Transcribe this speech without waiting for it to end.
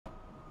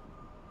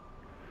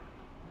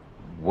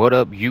What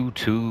up,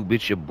 YouTube?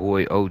 It's your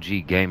boy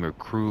OG Gamer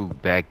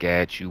Krug back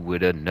at you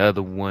with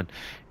another one.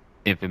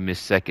 Infamous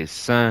Second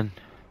Son.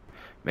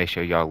 Make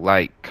sure y'all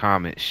like,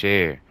 comment,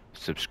 share,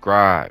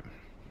 subscribe.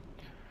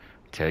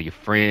 Tell your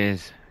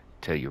friends,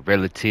 tell your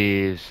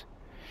relatives.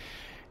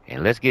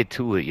 And let's get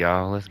to it,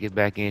 y'all. Let's get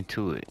back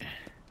into it.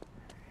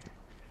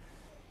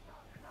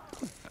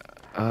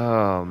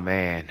 Oh,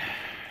 man.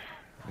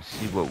 Let's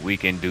see what we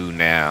can do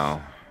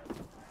now.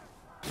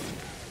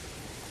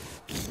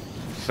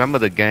 Some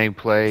of the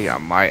gameplay, I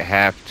might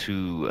have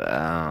to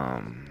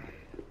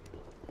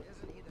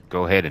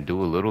go ahead and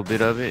do a little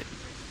bit of it,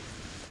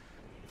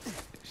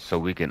 so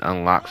we can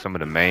unlock some of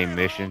the main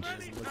missions.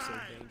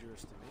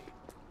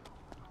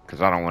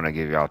 Because I don't want to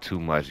give y'all too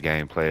much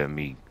gameplay of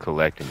me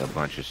collecting a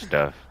bunch of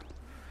stuff.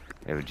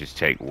 It would just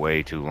take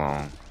way too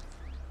long.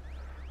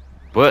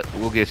 But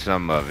we'll get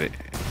some of it.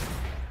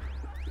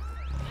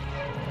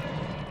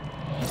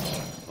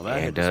 Well,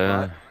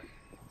 And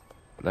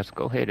let's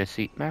go ahead and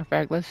see. Matter of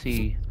fact, let's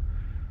see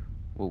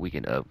what we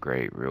can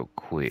upgrade real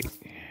quick.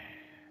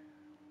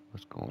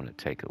 Let's go on and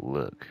take a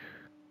look.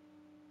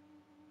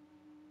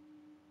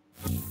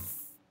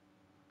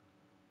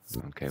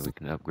 Okay, we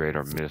can upgrade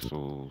our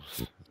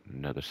missiles.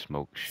 Another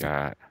smoke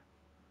shot.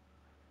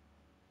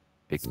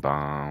 Big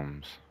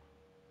bombs.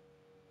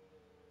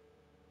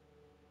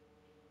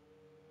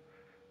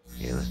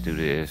 Yeah, let's do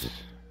this.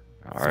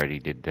 I already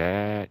did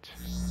that.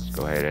 Let's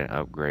go ahead and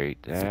upgrade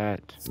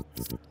that.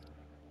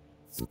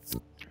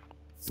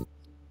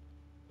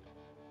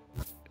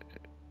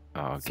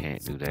 Oh, I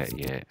can't do that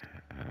yet.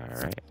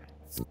 Alright.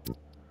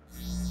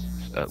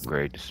 Let's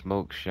upgrade the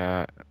smoke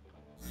shot.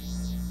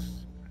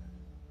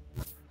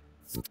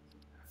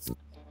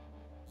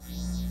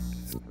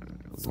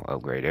 We're gonna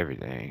upgrade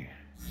everything.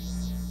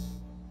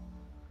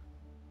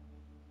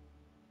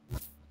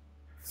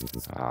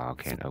 Oh, I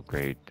can't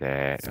upgrade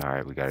that.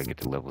 Alright, we gotta get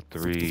to level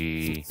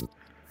 3.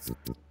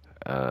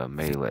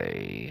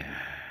 Melee.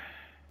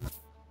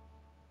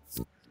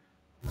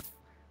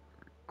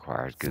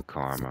 Requires good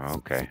karma.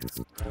 Okay.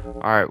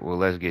 Alright, well,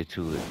 let's get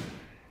to it.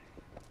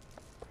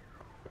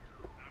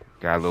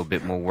 Got a little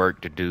bit more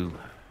work to do.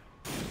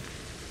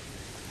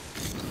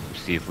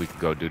 See if we can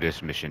go do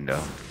this mission,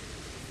 though.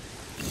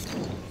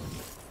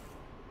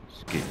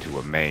 Let's get to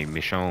a main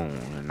mission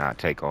and not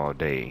take all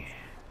day.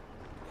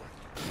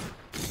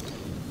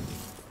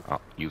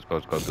 Oh, you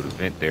supposed to go through the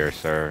vent there,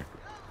 sir.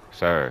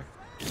 Sir.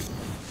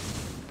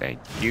 Thank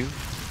you.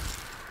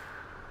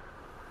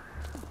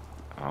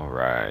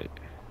 Alright.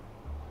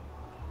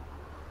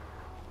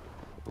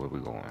 Where we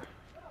going?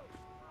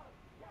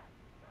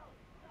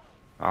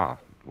 Ah,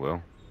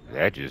 well,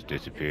 that just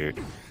disappeared.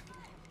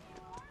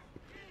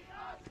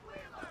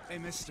 Hey,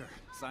 mister,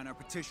 sign our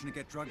petition to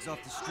get drugs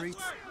off the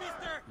streets?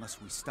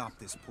 Unless we stop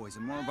this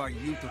poison, more of our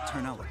youth will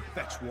turn out like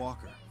Fetch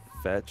Walker.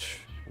 Fetch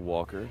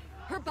Walker.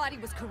 Her body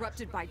was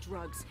corrupted by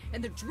drugs,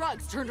 and the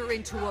drugs turned her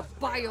into a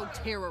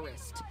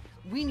bioterrorist.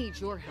 We need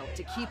your help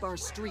to keep our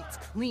streets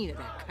clean of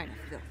that kind of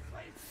filth.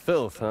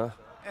 Filth, huh?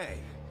 Hey,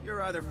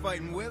 you're either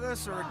fighting with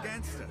us or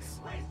against us.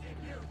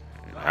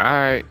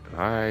 Alright,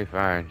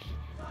 fine.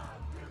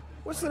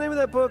 What's the name of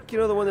that book? You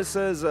know, the one that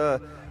says,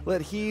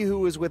 let he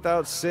who is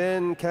without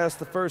sin cast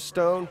the first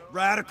stone?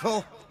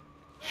 Radical?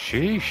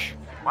 Sheesh.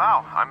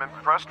 Wow, I'm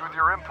impressed with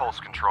your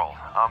impulse control.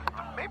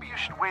 Maybe you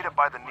should wait up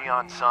by the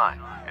neon sign,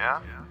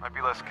 yeah? Might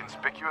be less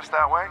conspicuous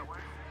that way.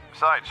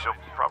 Besides, she'll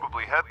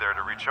probably head there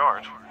to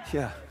recharge.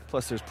 Yeah,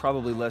 plus there's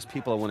probably less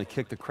people I want to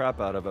kick the crap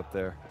out of up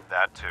there.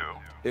 That too.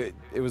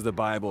 It was the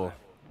Bible.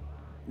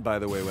 By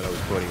the way, what I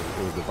was quoting,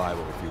 it was the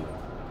Bible, if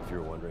you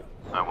were wondering.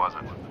 I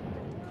wasn't.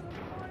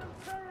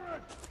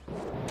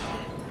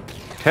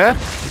 Huh?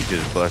 He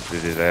just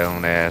busted his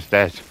own ass.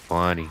 That's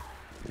funny.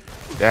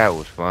 That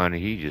was funny.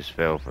 He just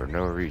fell for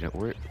no reason.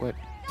 What?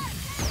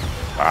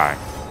 Bye.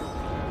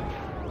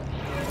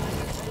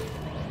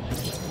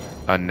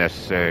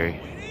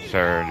 Unnecessary,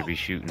 sir, to be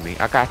shooting me.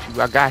 I got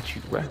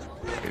you, bro.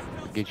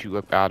 Get you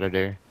up out of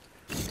there.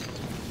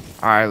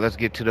 Alright, let's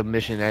get to the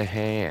mission at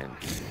hand.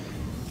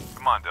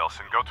 Come on,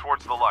 Delson, go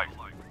towards the light.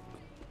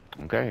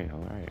 Okay,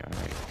 alright.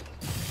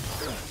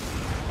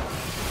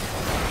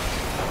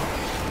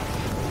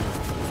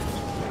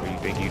 What do you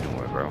think you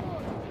doing, bro?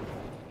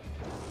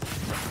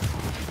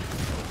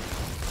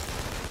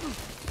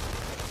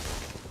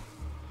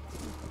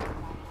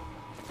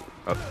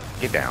 Oh,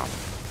 get down.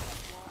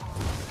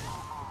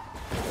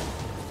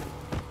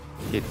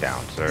 Get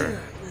down,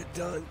 sir. We're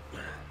done.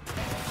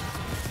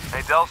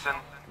 Hey, Delson,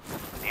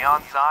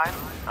 neon sign?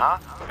 Huh?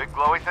 Big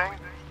glowy thing?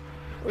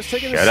 I was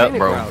taking Shut the up, scenic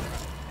bro. route.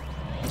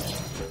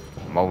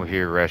 I'm over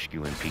here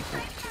rescuing people.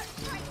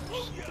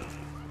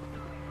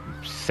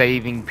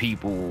 Saving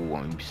people.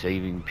 I'm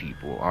saving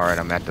people. Alright,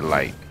 I'm at the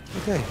light.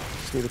 Okay,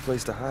 just need a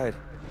place to hide.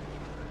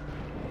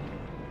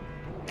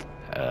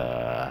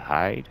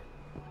 Hide?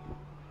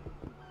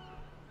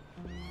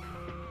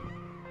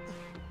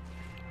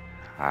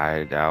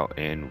 Hide out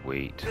and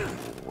wait.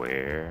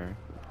 Where?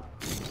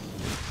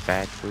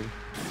 Factory?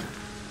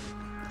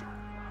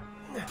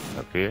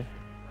 Up here?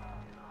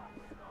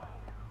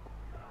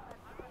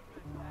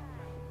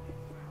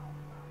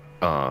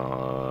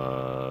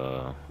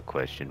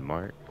 Question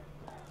mark.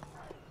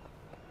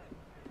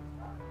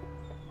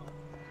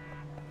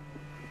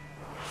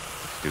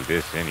 Let's do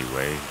this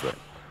anyway, but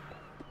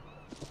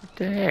what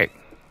the heck?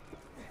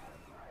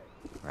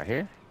 Right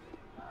here?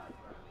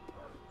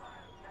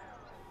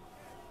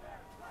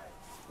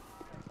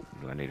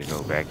 Do I need to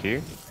go back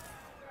here?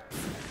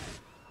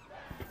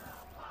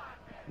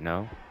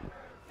 No.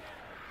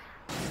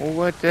 Well,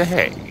 what the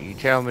heck? You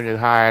tell me to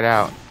hide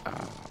out.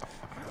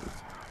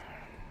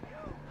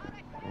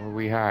 Where are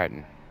we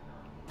hiding?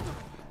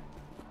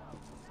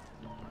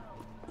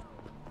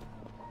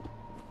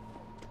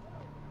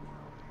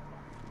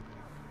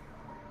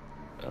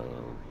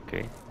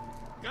 Okay.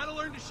 Gotta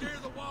learn to share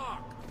the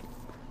walk.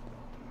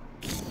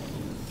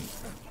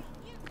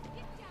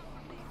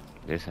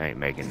 This ain't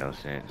making no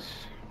sense.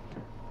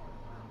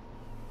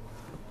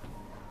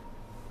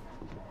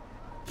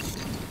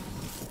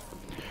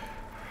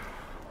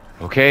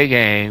 Okay,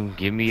 game.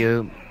 Give me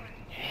a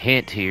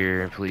hint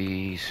here,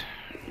 please.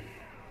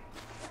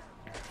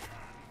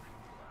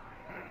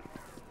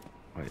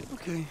 Wait.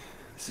 Okay,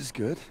 this is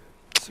good.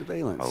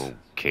 Surveillance.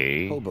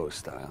 Okay. Hobo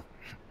style.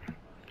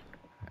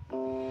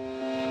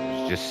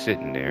 It's just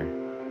sitting there.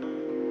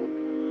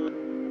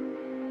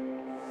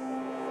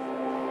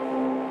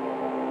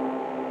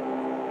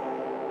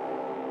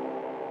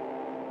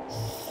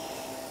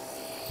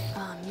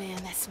 Oh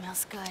man, that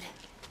smells good.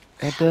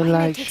 At the Why didn't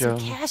I light take show.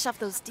 some cash off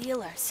those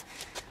dealers?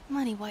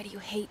 Money, why do you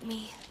hate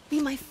me? Be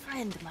my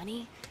friend,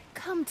 Money.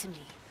 Come to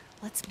me.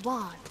 Let's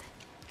bond.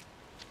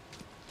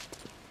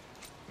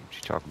 What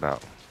you talk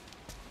about?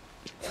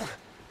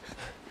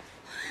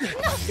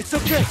 It's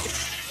okay.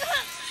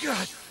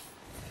 God.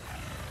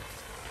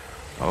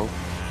 Oh,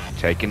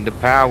 taking the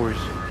powers.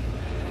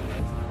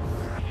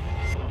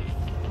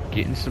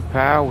 Getting some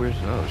powers.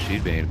 Oh,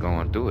 she's been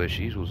going through it.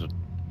 She was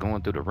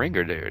going through the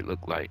ringer there, it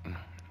looked like.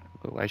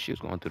 Looked like she was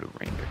going through the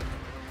ringer.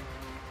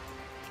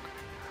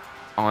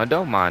 Oh, and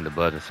don't mind the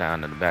buzzing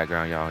sound in the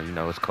background, y'all. You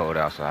know, it's cold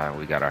outside and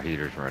we got our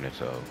heaters running,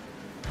 so. You know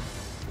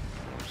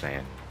what I'm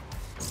saying?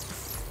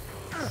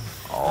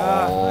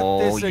 Oh,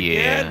 this yeah.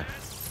 again?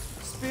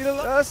 Speed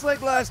along. Just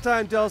like last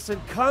time, Delson.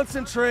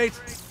 Concentrate.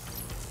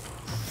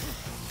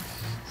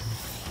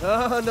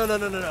 Oh,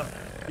 no.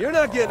 You're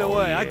not getting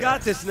away. yeah. I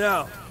got this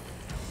now.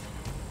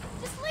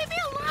 Just leave me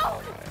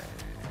alone!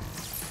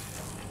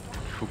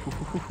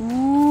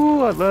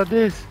 Ooh, I love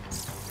this.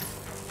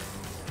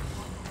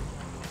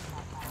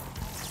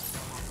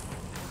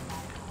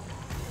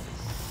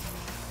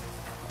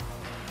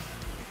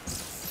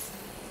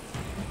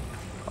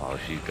 Oh,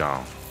 she's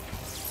gone.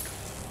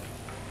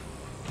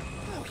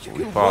 Oh, you We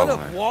can run up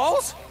following.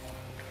 walls?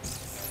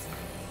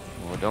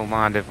 Well, don't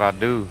mind if I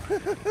do.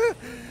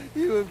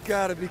 You have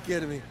got to be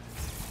kidding me.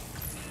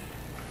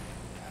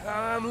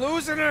 I'm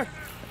losing her.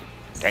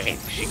 Dang,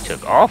 she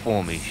took off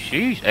on me.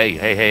 Sheesh.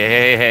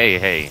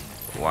 Hey.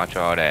 Watch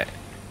all that.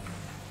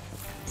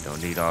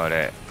 Don't need all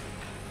that.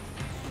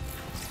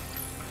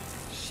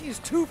 She's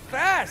too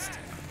fast.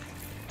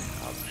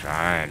 I'm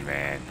trying,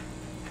 man.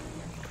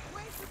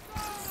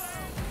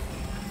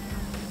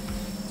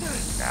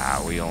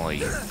 Nah, we on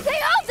you. They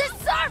all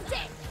deserved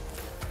it!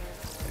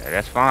 Yeah,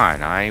 that's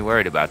fine. I ain't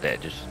worried about that.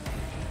 Just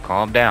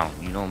calm down.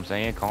 You know what I'm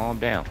saying? Calm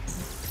down.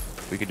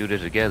 We can do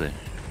this together.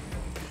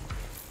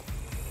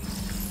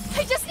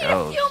 I just need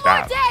Yo, a few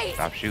stop. more days!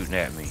 Stop shooting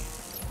at me.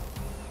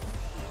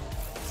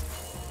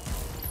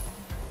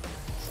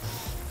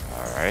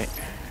 Alright.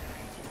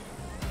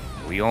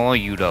 We on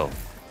you, though.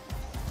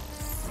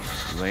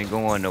 You ain't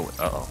going nowhere.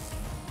 Uh-oh.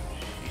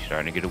 She's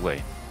starting to get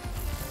away.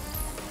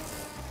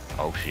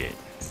 Oh, shit.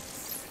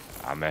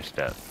 I messed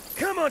up.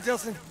 Come on,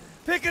 Delson.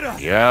 Pick it up.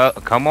 Yeah,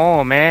 come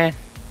on, man.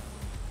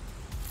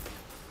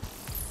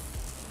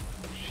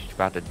 She's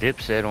about to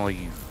dip set on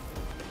you.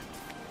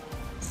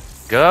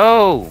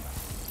 Go!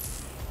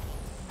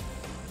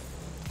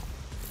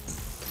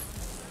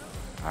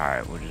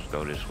 Alright, we'll just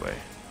go this way.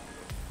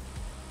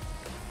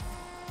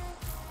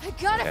 I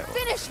gotta Yeah.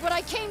 finish what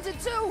I came to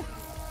do!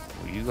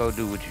 Well, you go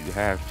do what you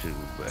have to,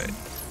 but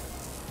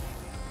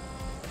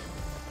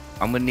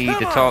I'm gonna need Come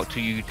to on. talk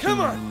to you Come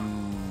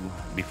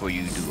too before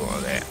you do all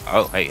that.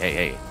 Oh,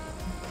 hey.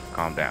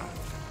 Calm down.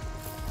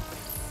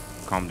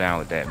 Calm down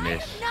with that,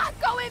 miss. I'm not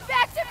going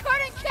back to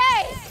Burning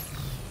Cave!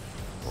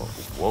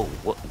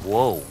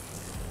 Whoa.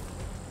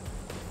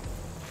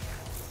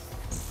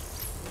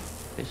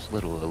 This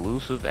little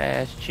elusive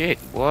ass chick,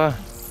 boy.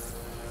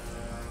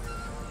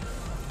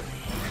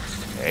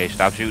 Hey,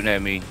 stop shooting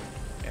at me.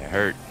 It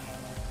hurt.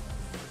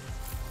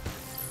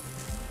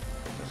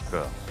 Let's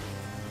go.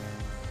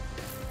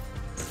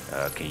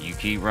 Can you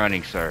keep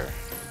running, sir?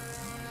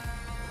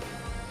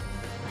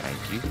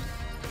 Thank you.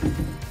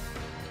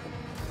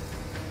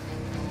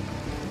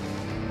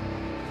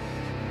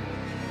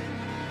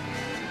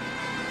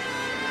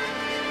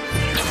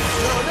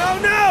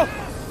 No!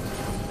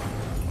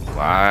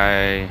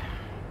 Why?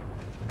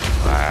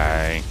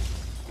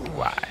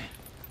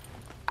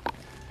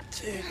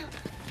 Dude,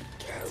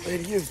 God,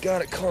 lady, you've got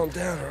to calm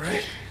down, all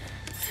right?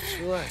 Just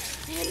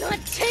relax. You're not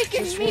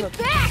taking Just me wanna-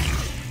 back!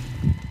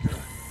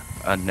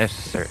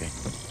 Unnecessary.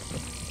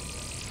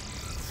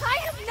 I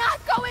am not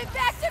going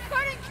back to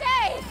Burning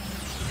Bay!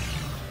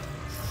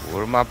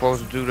 What am I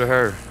supposed to do to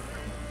her?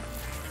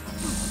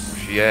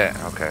 Where's she at?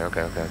 Okay.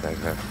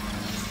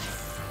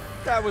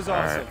 That was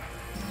awesome. Right.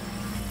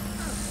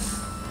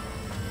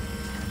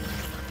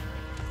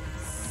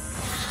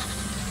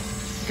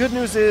 Good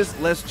news is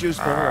less juice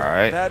for her.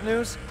 Alright. Bad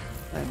news,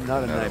 I'm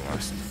not a Another night one.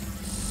 person.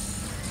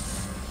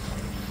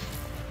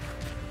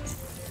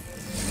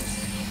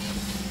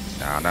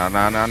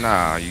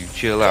 No. You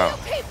chill out.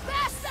 Okay,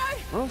 bastard!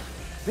 Well,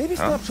 maybe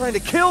stop trying to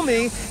kill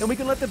me, and we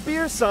can let the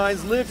beer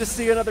signs live to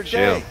see another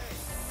Chill. day.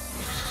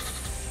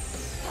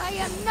 I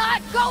am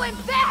not going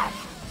back!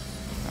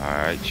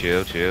 Alright,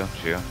 chill,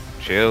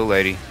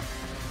 lady.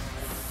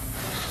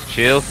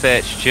 Chill,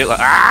 fetch, chill.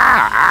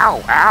 Ah!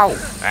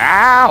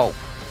 Ow!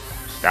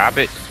 Stop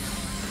it.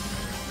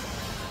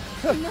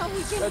 No, we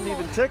Doesn't didn't.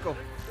 even tickle.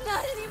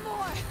 Not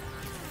anymore.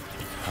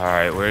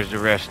 Alright, where's the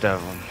rest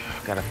of them?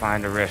 Gotta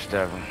find the rest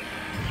of them.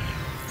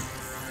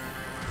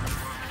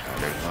 Oh,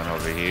 there's one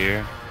over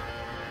here.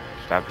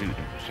 Stop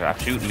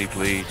shooting me,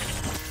 please.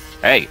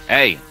 Hey!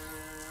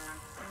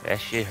 That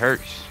shit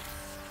hurts.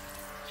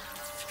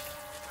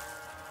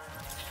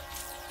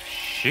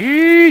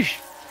 Sheesh!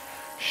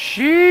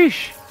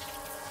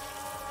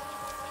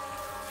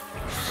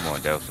 Come on,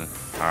 Delson.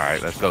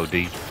 Alright, let's go,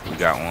 D. We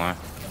got one.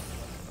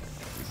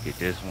 We get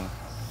this one.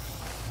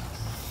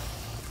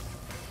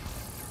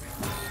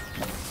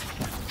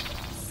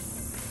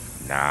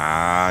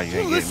 Nah, you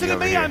ain't Listen getting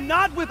to me me, over I'm here.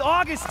 not with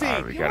Augustine.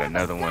 Alright, we got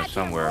another one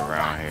somewhere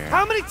around here.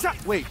 How many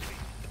times? Wait,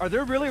 are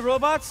there really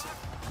robots?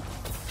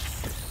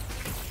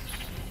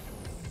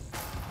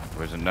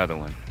 Where's another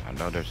one? I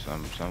know there's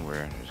some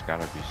somewhere. There's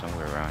gotta be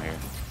somewhere around here.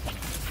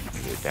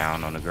 Is it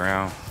down on the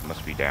ground?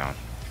 Must be down.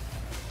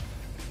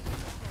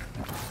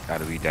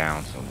 Gotta be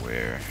down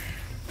somewhere.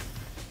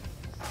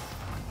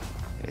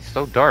 It's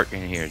so dark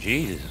in here.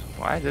 Jesus,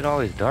 why is it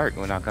always dark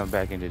when I come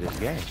back into this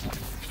game?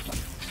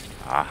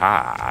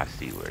 Aha, I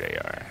see where they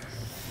are.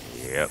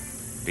 Yep,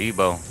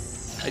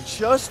 Debo. I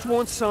just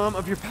want some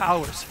of your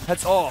powers.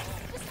 That's all.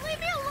 Just leave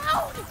me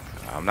alone!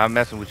 I'm not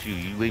messing with you.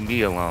 You leave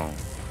me alone.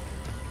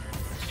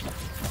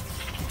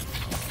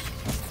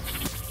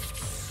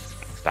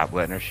 Stop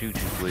letting her shoot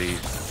you,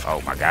 please.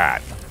 Oh my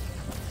God.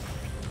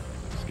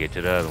 Let's get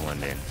to the other one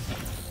then.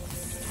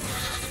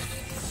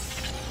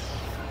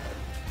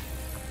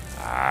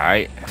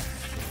 Alright.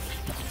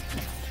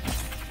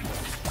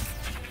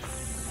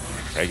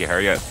 Take it,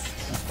 hurry up.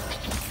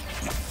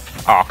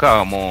 Oh,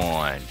 come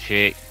on,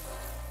 chick.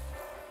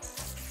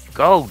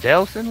 Go,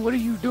 Delson. What are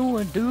you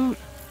doing, dude?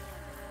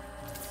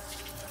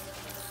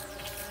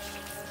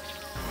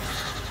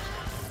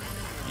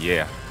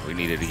 Yeah, we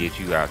needed to get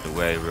you out the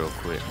way real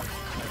quick.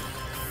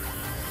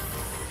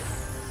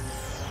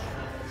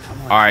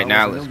 All right,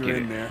 now let's get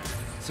it. There.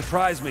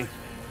 Surprise me.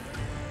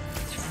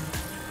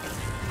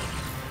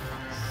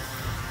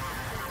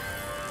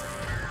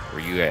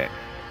 Where you at?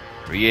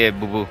 Where you at,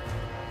 boo-boo?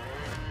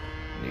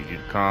 Need you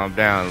to calm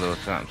down a little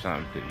something,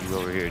 cause you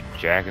over here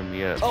jacking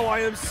me up. Oh,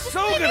 I am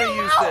so leave me gonna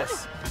use alone.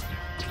 this.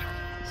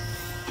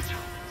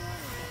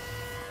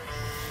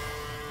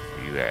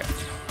 Where you at?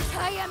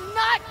 I am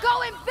not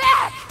going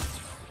back!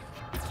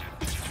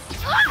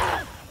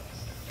 Ah!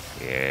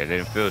 Yeah, it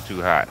didn't feel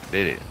too hot,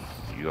 did it?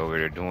 You over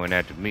there doing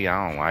that to me,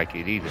 I don't like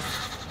it either.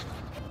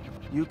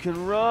 You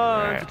can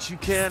run, Right. but you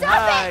can't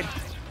Stop hide.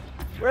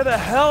 Where the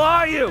hell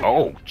are you?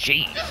 Oh,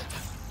 jeez.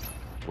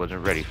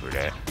 Wasn't ready for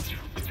that.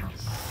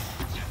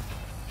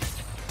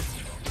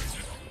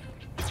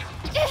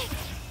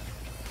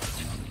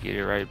 Get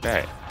it right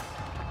back.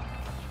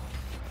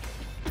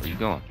 Where you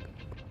going?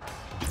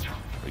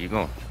 Where you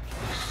going?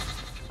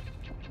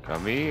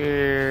 Come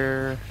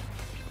here.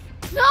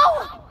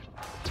 No!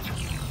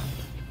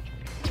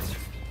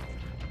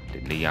 The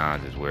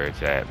neons is where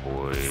it's at,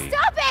 boy.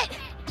 Stop it!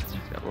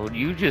 Well,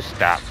 you just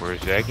stop for a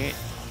second.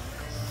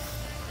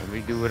 Let me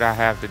do what I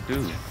have to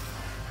do.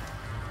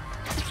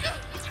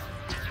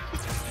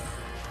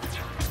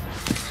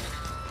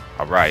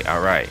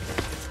 Alright.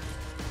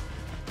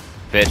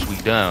 Fetch, we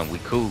done. We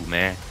cool,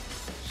 man.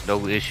 It's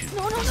no issue.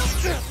 No.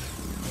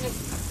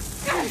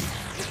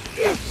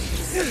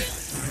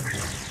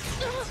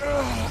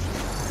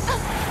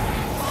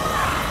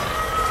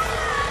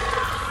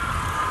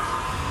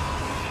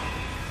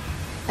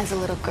 As a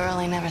little girl,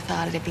 I never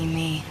thought it'd be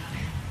me.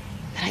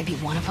 That I'd be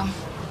one of them.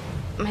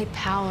 My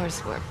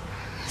powers were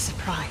a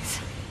surprise.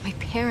 My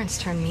parents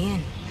turned me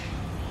in.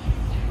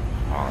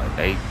 Oh,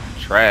 they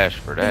trash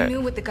for They that. knew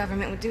what the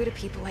government would do to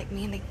people like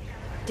me, and they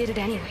did it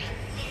anyway.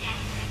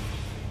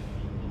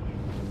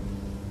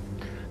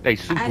 They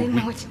super I didn't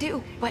know weak. what to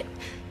do, but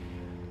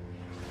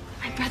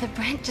my brother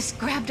Brent just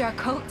grabbed our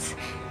coats.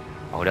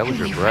 Oh, that was and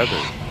your we brother.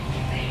 ran.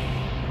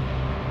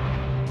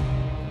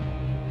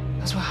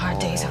 Those were hard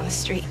days on the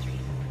street.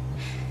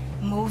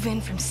 Moving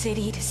from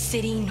city to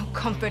city, no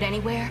comfort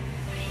anywhere.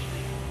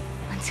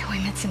 Until we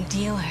met some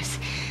dealers.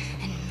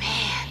 And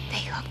man, they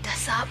hooked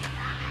us up.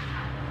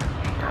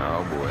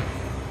 Oh boy.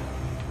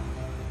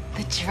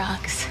 The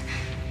drugs.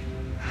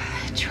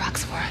 The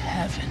drugs were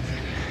heaven.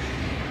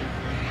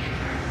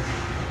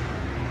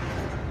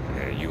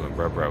 Yeah, you and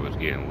Bro was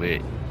getting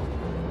lit.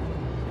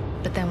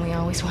 But then we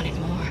always wanted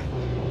more.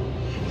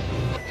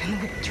 And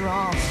the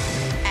withdrawal,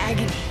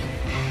 agony.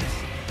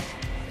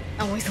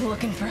 Always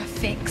looking for a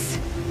fix.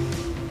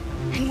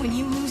 And when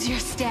you lose your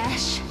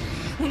stash,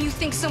 when you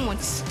think someone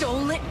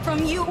stole it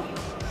from you,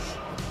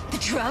 the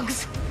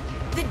drugs,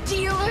 the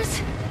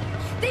dealers,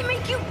 they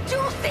make you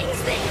do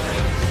things they...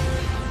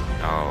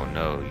 Oh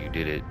no, you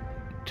did it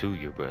to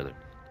your brother.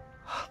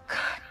 Oh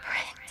God,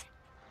 Brent.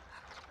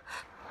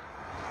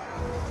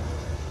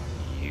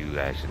 You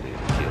actually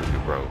killed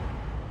your bro.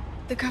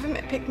 The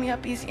government picked me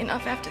up easy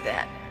enough after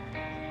that.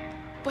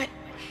 But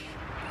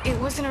it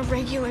wasn't a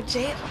regular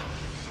jail.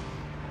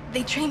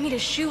 They trained me to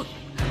shoot,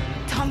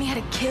 taught me how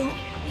to kill.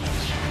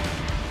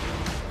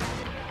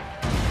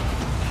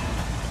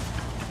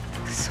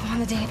 So on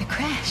the day of the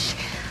crash,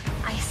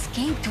 I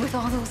escaped with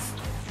all those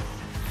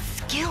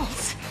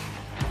skills.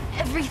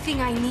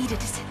 Everything I needed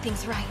to set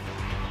things right.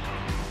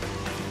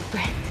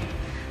 Brent,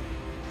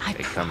 I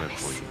They coming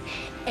promise, for you.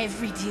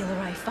 every dealer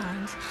I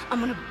find, I'm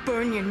gonna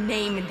burn your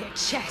name in their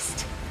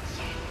chest.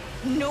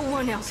 No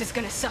one else is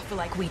gonna suffer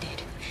like we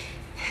did.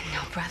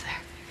 No brother.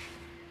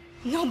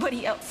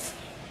 Nobody else.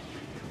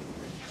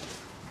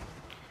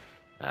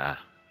 Ah.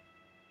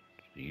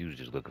 You was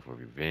just looking for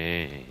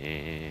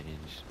revenge.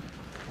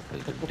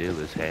 Cause the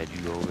dealers had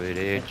you over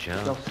there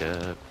jumped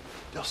up.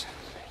 Delson,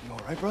 you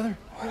alright, brother?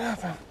 What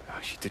happened? Oh,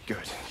 you did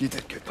good. You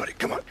did good, buddy.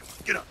 Come on.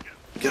 Get up.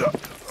 Get up.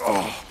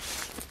 Oh.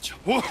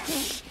 Whoa.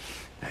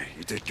 Hey,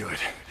 you did good.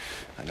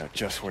 I know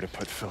just where to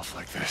put filth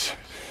like this.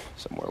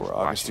 Somewhere where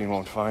Augustine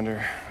won't find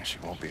her, and she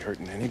won't be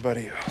hurting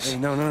anybody else. Hey,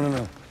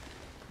 no.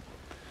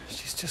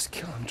 She's just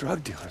killing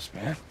drug dealers,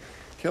 man.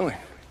 Killing.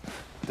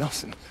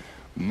 Delson.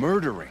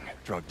 Murdering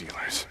drug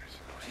dealers.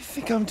 What do you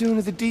think I'm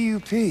doing to the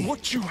DUP?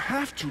 What you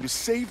have to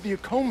save the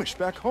Akomish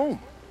back home.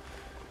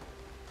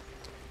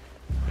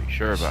 Are you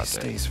sure about She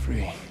that? stays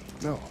free.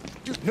 No.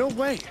 Dude, no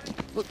way.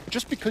 Look,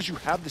 just because you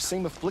have the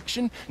same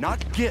affliction,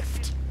 not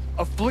gift,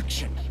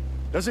 affliction,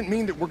 doesn't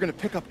mean that we're gonna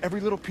pick up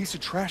every little piece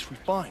of trash we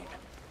find.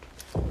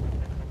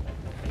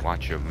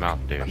 Watch your mouth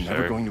there, I'm sir.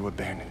 never going to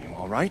abandon you,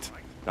 all right?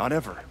 Not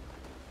ever.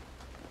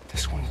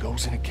 This one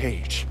goes in a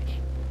cage.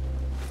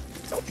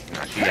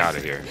 Now she out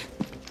of here.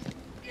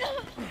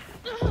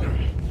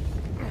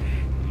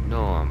 You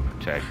know I'm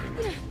protecting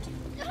you.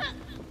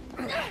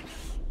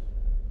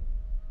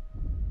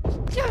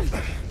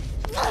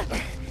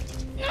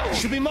 It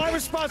should be my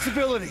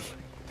responsibility.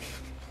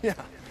 Yeah,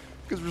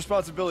 because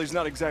responsibility is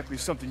not exactly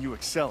something you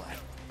excel at.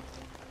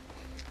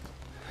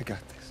 I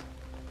got this.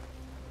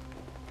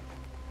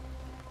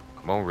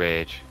 Come on,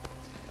 Reg.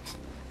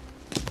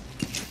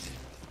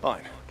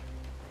 Fine.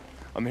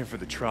 I'm here for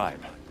the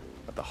tribe,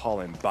 not the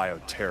Holland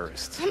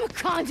bioterrorists. I'm a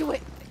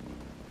conduit.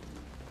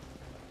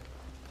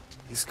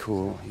 He's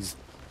cool. He's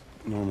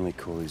normally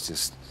cool. He's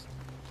just...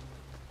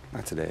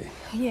 not today.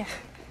 Yeah.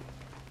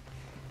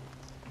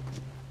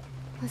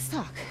 Let's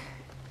talk.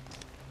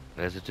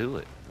 Let's do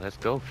it. Let's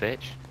go,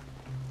 Fetch.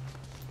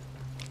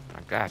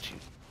 I got you.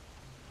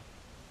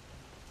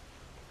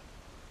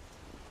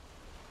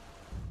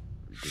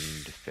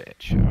 Redeemed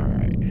Fetch.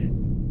 Alright.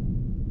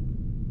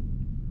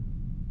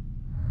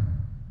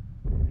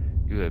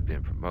 You have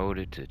been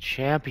promoted to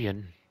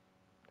champion.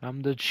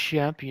 I'm the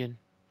champion.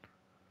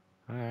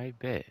 Alright,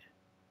 bet.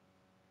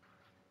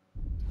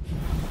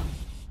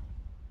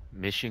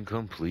 Mission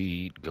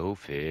complete. Go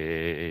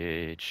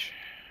Fetch.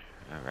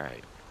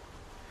 Alright.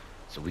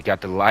 So we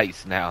got the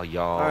lights now,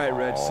 y'all. All right,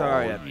 Reg,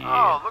 sorry. Yeah.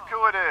 Oh, look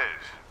who it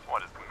is.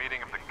 What, is the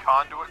meeting of the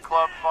Conduit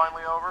Club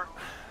finally over?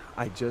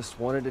 I just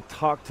wanted to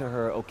talk to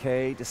her,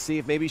 okay? To see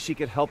if maybe she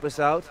could help us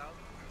out.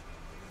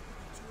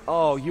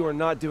 Oh, you are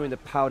not doing the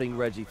pouting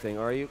Reggie thing,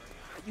 are you?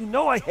 You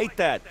know I hate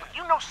that.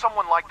 You know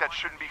someone like that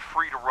shouldn't be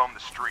free to roam the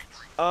streets.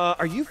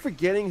 Are you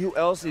forgetting who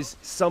else is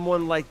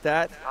someone like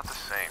that? Not the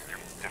same, you're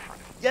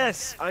different.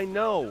 Yes, I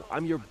know.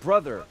 I'm your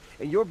brother.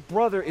 And your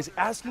brother is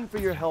asking for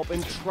your help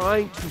and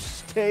trying to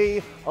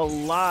stay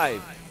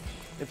alive.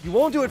 If you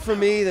won't do it for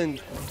me, then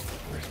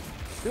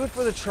do it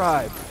for the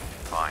tribe.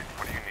 Fine,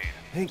 what do you need?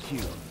 Thank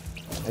you.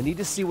 I need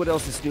to see what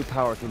else this new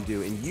power can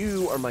do, and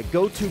you are my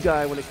go-to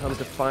guy when it comes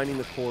to finding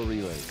the core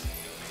relays.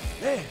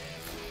 Man,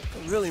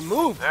 it really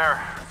moved. There,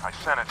 I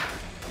sent it.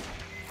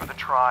 For the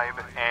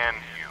tribe and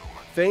you.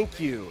 Thank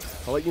you.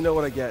 I'll let you know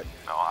what I get.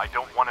 No, I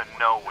don't want to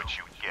know what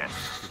you get.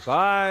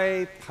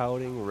 Bye,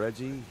 pouting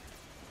Reggie.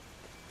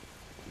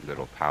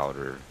 Little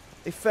powder.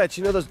 Hey, Fetch,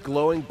 you know those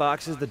glowing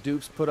boxes the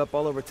dupes put up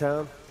all over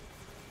town?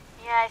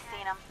 Yeah, I've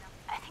seen them.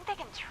 I think they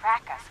can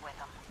track us with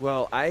them.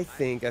 Well, I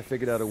think I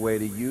figured out a way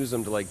to use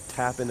them to, like,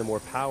 tap into more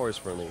powers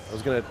for me. I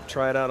was gonna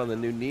try it out on the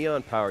new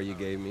neon power you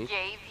gave me.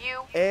 Gave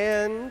you?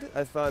 And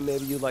I thought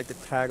maybe you'd like to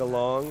tag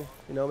along,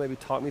 you know, maybe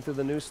talk me through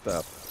the new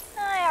stuff.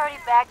 I already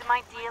bagged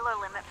my dealer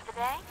limit for the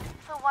day,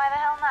 so why the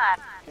hell not?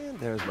 And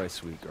there's my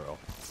sweet girl.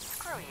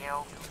 Screw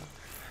you.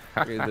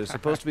 Okay, there's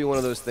supposed to be one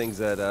of those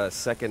things at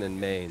 2nd and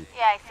Main.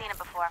 Yeah, I've seen it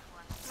before.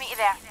 Meet you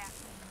there.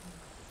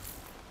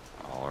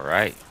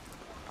 Alright.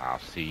 I'll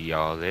see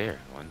y'all there.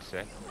 1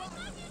 second.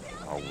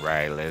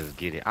 Alright, let's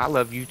get it. I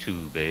love you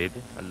too,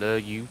 baby. I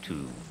love you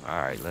too.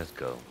 Alright, let's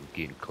go. We're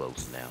getting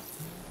close now.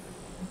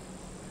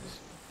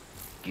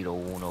 Get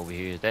on over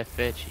here. Is that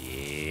Fetch?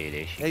 Yeah,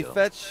 there she Hey, go.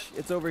 Fetch,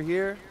 it's over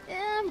here.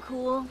 I'm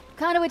cool.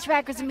 Conduit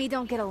trackers and me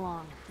don't get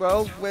along.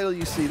 Well, wait till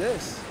you see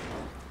this.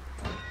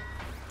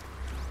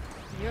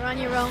 You're on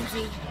your own,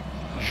 G.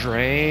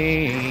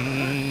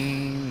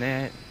 Drain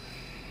that.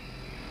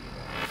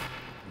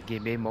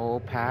 Give me more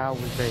power,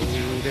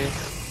 baby.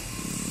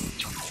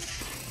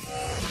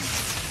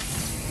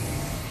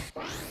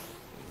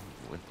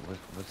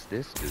 What's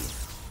this do?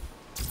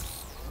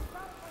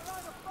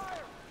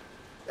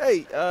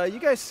 Hey, you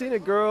guys seen a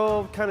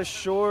girl, kind of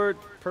short,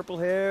 purple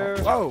hair?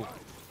 Whoa!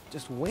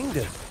 Just winged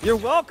it. You're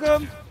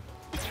welcome!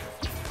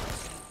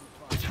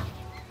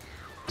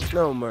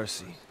 No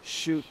mercy.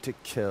 Shoot to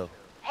kill.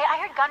 Hey, I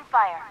heard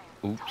gunfire.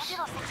 Oops. Maybe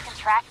those things can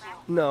track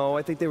you. No,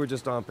 I think they were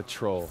just on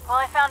patrol. Well,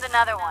 I found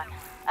another one.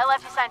 I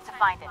left you signs to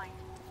find it.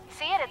 You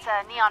see it? It's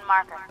a neon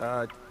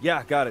marker.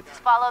 Yeah, got it.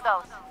 Just follow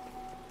those.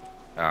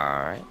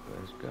 Alright,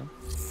 let's go.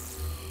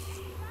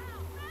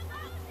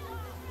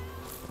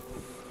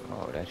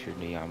 Oh, that's your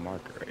neon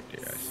marker right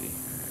there, I see.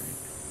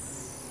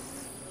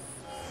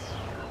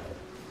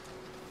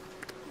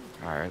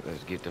 Alright,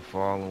 let's get to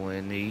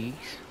following these.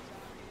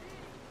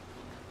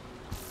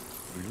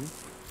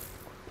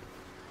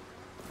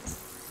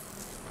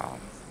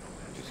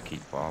 Just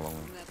keep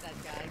following.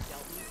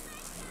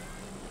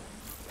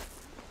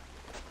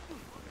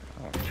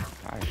 Oh,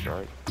 hi,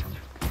 Shark.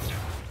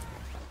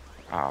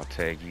 I'll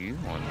tag you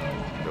on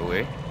the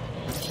way.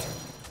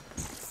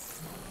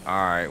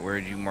 Alright,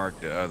 where'd you mark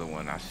the other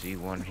one? I see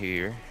one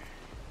here.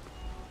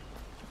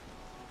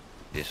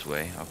 This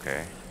way,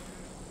 okay.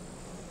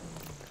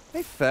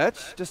 Hey,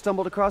 Fetch. Just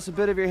stumbled across a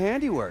bit of your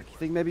handiwork. You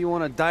think maybe you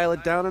want to dial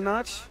it down a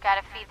notch?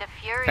 Gotta feed the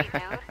fury,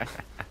 dude.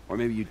 Or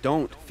maybe you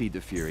don't feed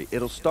the fury.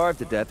 It'll starve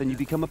to death and you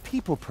become a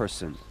people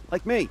person.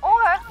 Like me.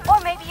 Or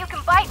maybe you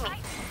can bite me.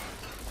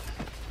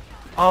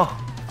 Oh,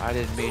 I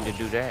didn't mean to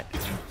do that.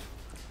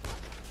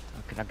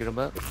 Can I get him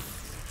up?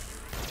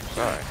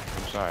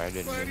 I'm sorry, I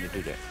didn't mean to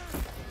do that.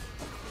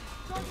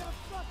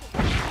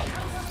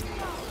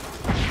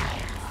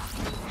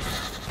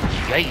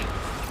 Yay!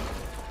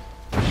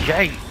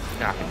 Yay!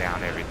 Knocking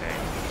down everything.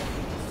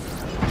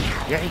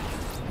 Yay!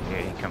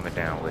 Yeah, he coming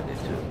down with it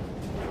too.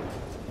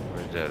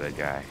 Where's the other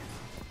guy?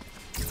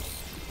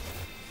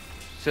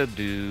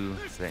 Subdue,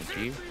 thank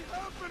you.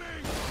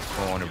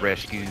 Going to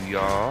rescue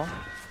y'all.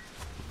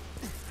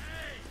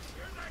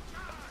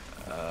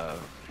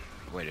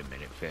 Wait a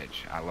minute,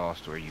 Fetch. I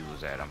lost where you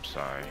was at, I'm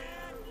sorry.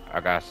 I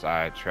got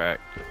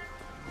sidetracked.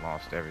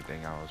 Lost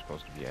everything I was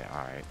supposed to be at.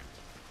 Alright.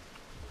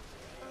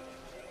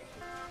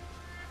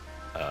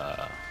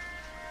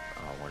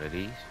 One of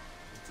these?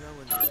 I'm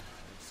telling you,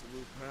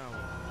 absolute power.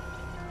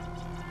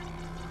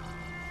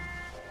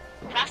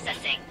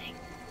 Processing.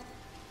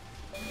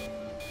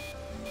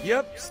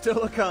 Yep,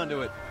 still a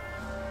conduit.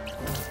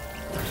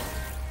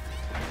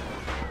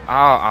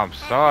 Oh, I'm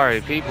sorry.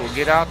 People,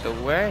 get out the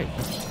way.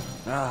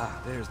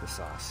 Ah, there's the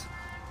sauce.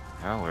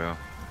 Oh, well.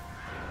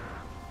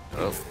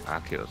 Oh, I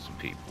killed some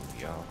people,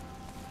 y'all.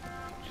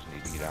 Just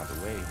need to get out of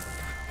the way.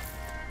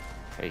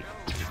 Hey,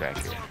 get back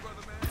here.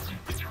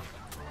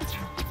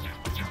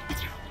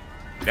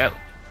 No.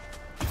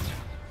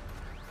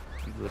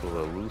 You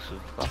little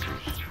elusive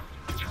fuckers.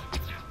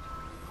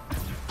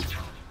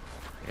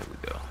 There we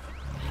go.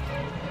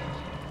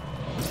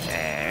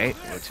 Alright,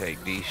 we'll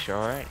take these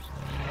shards.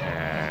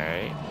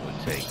 Alright, we'll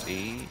take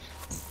these.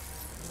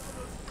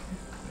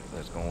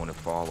 Let's go on and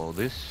follow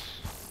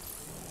this.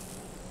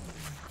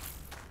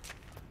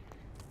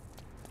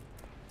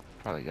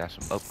 Probably got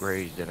some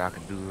upgrades that I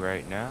can do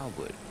right now,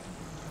 but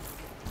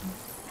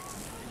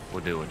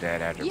we'll deal with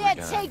that after we're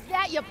done. Take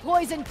that, you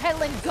poison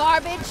peddling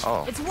garbage.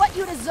 Oh. It's what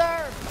you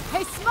deserve.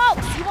 Hey,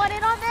 Smokes, you want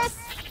in on this?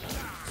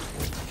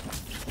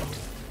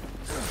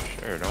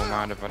 Sure, don't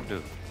mind if I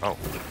do. Oh.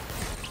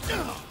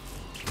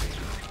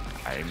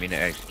 I didn't mean to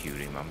execute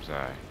him, I'm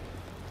sorry.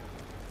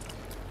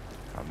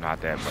 I'm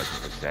not that much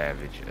of a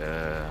savage.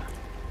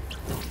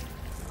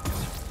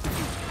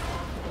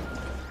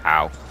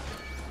 Ow.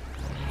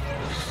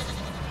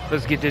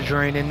 Let's get the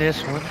drain in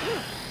this one.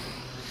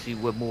 See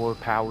what more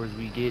powers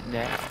we get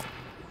now.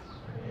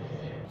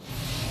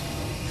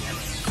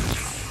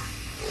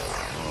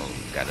 Oh,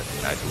 got a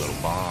nice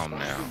little bomb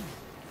now.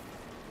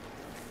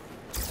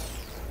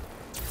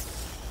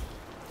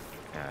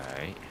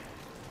 Alright.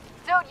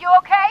 Dude, you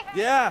okay?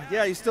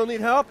 Yeah, you still need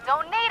help?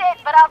 Don't need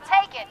it, but I'll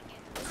take it.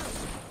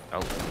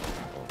 Oh.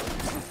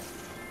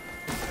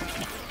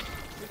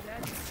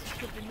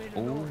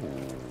 Ooh.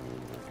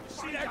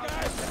 See that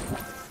guy?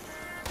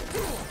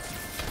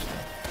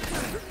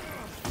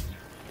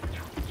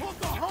 Put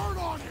the hurt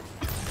on him.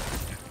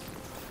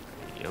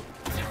 Yep.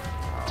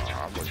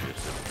 I was just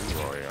a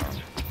fool, y'all.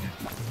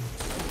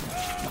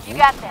 You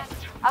got this.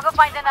 I'll go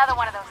find another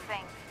one of those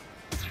things.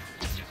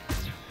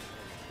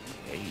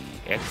 Hey,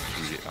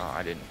 execute it. Oh,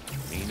 I didn't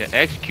mean to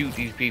execute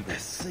these people.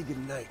 Say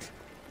goodnight.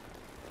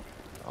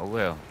 Oh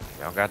well,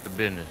 y'all got the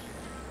business.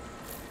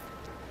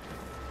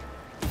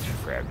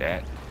 grab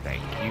that.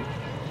 Thank you.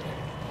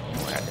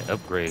 We'll have to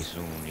upgrade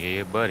soon.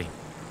 Yeah, buddy.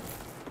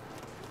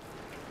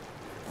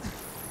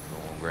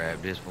 Gonna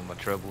grab this for my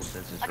trouble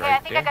since it's Okay, right I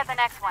think there. I got the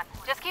next one.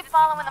 Just keep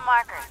following the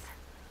markers.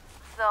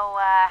 So,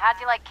 how'd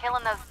you like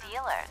killing those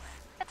dealers?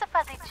 It's a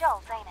fuzzy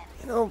jolt, ain't it?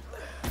 You know,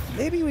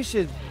 maybe we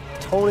should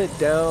tone it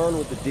down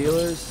with the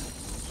dealers.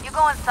 You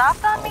going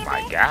soft on Oh me,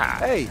 my Z? god.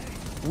 Hey,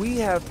 we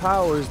have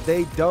powers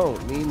they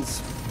don't.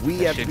 Means we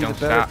That have to shit be the don't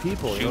better stop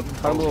people. You know, shooting.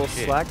 cut a Holy little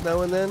shit. slack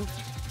now and then.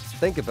 Just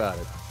think about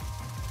it.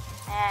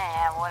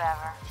 Yeah,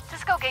 whatever.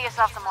 Just go get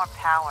yourself some more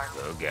power.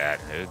 Oh god,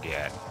 oh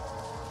god.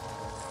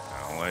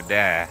 I don't wanna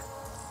die.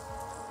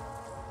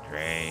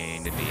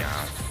 Drain the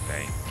neon.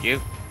 Thank you.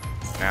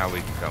 Now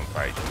we can come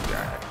fight you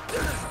guys.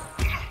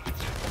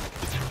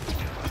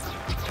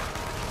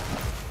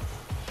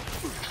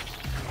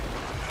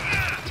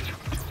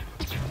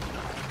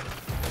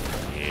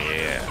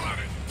 Yeah.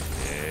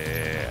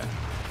 Yeah.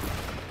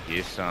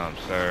 Get some,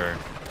 sir.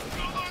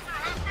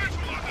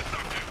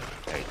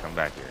 Hey, come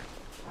back here.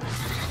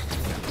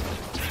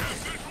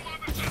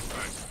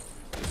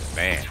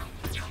 Man,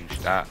 you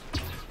stop.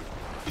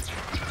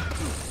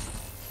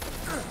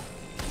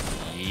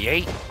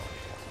 Yeet.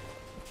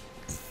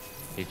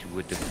 Hit you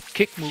with the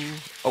kick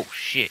move. Oh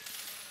shit.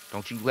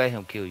 Don't you let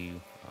him kill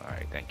you.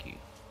 Alright, thank you.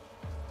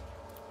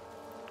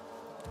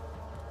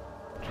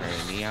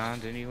 Trade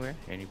neons anywhere?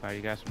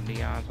 Anybody got some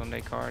neons on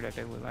their car that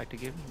they would like to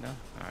give me? No?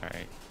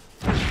 Alright.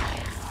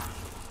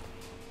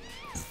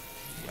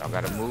 Y'all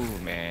gotta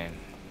move, man.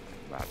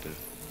 About to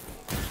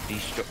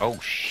destroy. Oh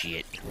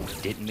shit.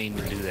 Didn't mean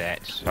to do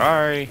that.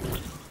 Sorry.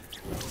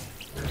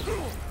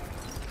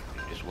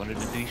 Just wanted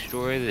to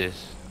destroy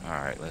this.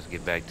 Alright, let's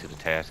get back to the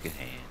task at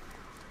hand.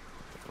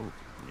 Oh,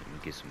 let me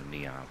get some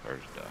neon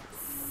first though.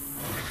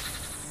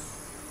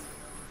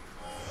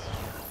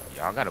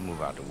 Y'all gotta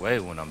move out the way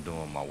when I'm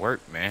doing my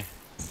work, man.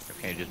 I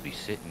can't just be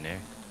sitting there.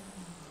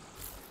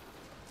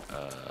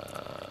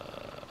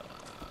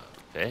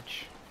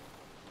 Fetch.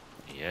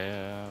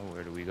 Yeah,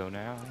 where do we go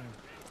now?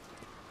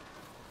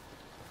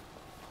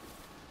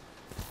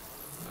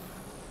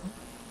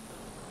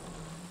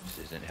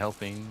 This isn't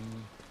helping.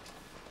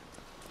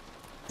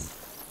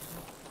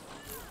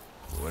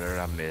 What did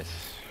I miss?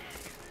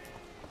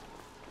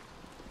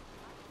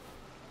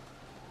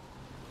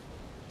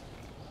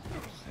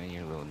 See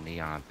your little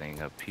neon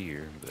thing up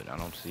here, but I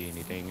don't see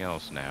anything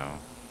else now.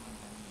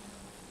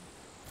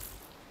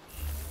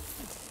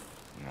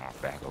 No,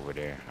 back over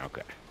there.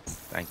 Okay.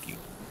 Thank you.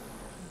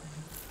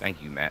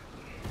 Thank you, Matt.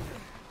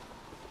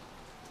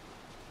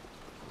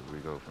 Where do we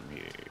go from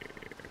here?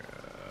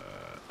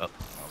 Up.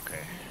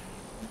 Okay.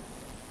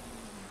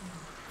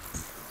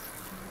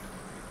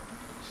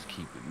 Let's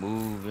keep it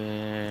moving,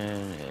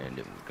 and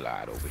then we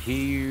glide over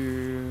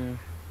here.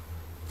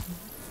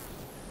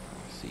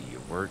 See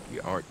your work,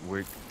 your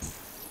artwork.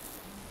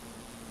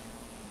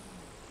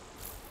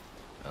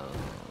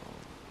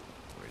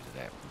 Where's it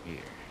at from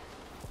here?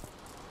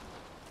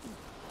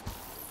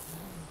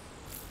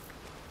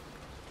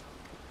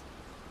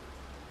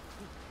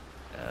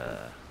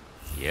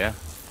 Yeah.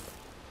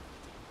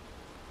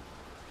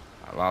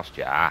 I lost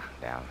your eye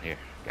down here.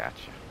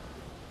 Gotcha.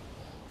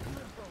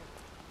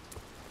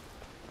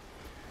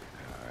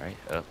 Alright,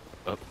 up,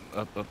 up,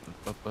 up, up,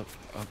 up, up,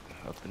 up,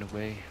 up and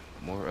away.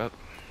 More up.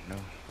 No,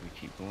 we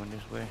keep going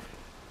this way.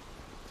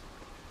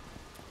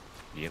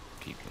 Yep,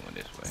 keep going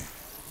this way.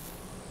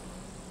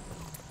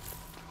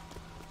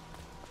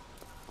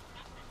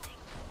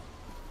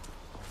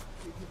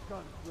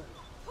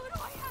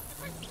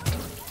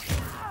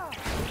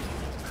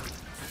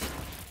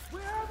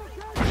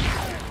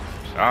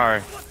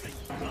 Sorry.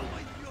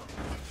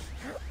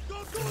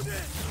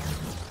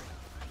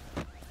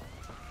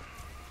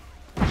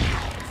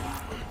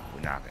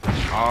 We're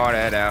knocking all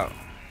that out.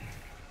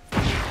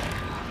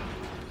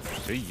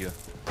 See ya.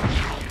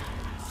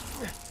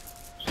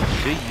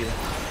 See ya.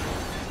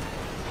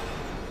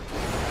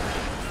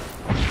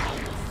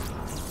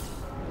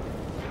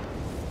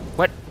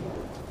 What?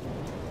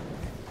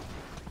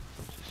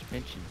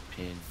 Suspension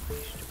pin.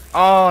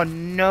 Oh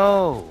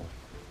no!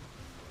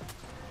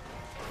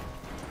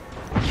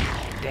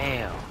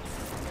 Damn.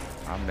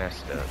 I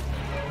messed up.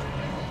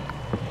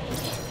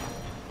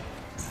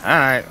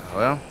 Alright,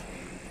 well.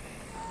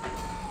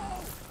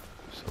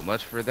 So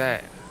much for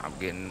that. I'm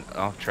getting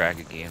off track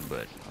again,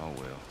 but oh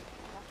well.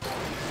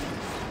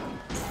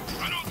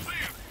 I don't see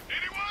him.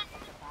 Anyone?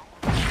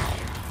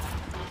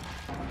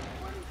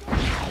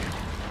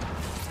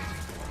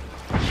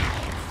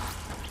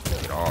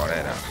 Get all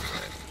that out.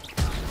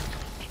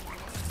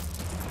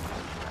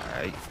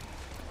 Alright.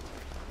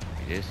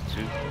 This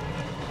too.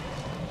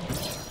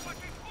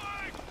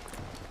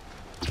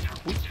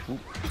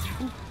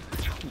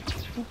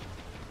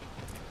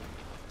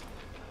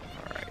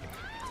 Alright.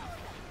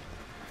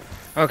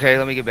 Okay,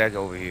 let me get back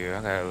over here.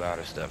 I got a lot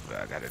of stuff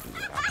that I gotta do.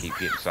 I keep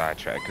getting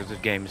sidetracked because this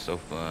game is so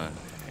fun.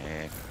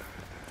 And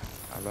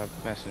I love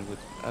messing with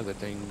other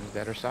things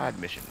that are side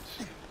missions.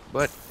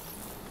 But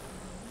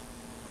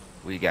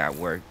we got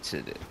work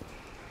to do.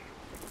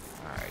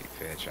 Alright,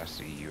 Fetch, I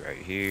see you right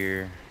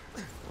here.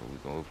 Where we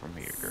go from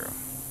here, girl?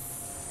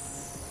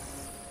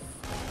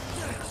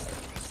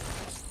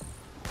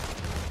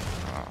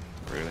 Oh,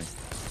 really?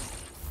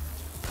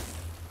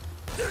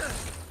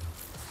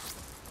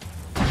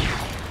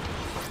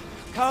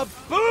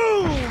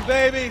 Kaboom,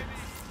 baby!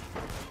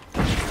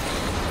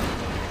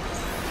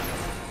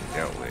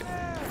 Dealt with.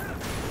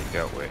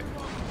 Dealt with.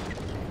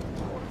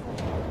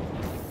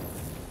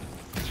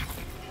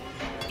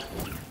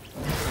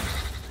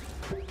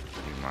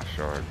 Give my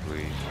shard,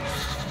 please.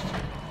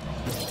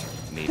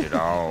 Need it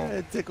all.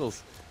 It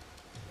tickles.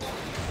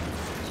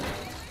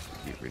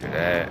 Get rid of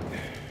that.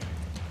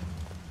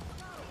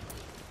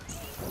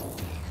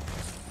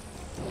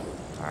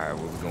 Alright,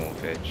 where we going,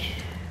 fetch?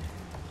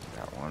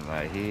 Got one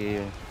right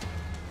here.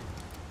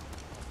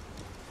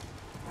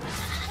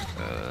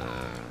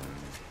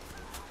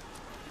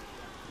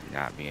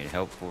 Not being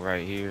helpful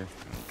right here.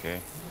 Okay.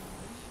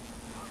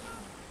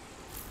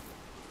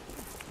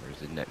 Where's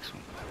the next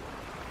one?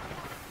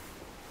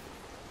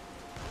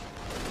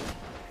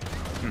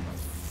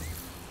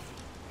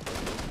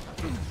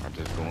 I'm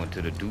just going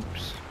to the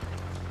dupes.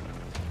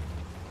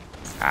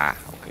 Ah,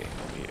 okay,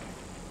 over here.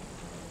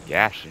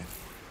 Gotcha.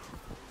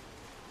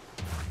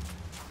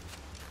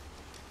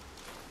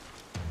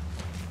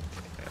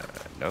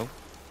 No.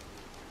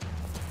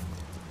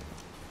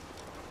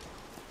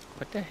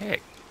 What the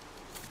heck?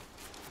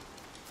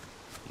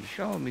 You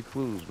showing me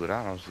clues, but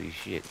I don't see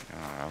shit.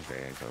 Oh,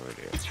 okay, it's over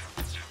there.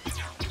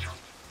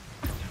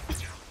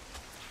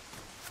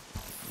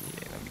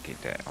 Yeah, let me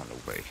get that on the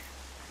way.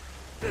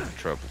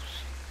 Troubles.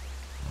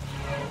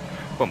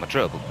 For my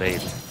trouble,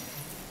 baby.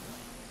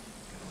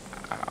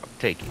 I'll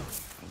take it.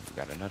 We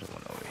got another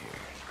one over here.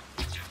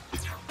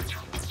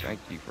 Thank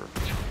you for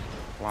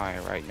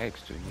flying right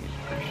next to me.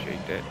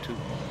 Appreciate that too.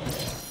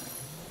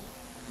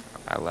 I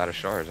got a lot of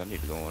shards. I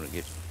need to go on and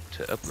get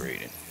to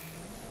upgrading.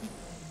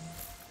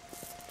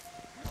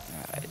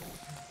 Alright.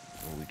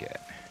 What we got?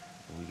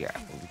 What we got?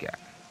 What we got?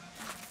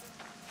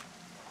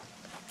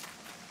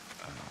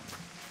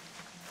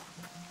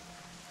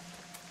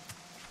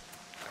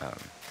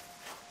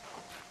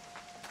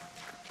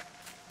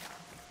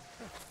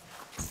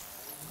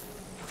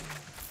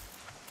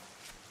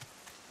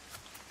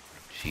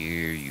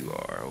 Here you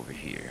are, over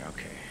here.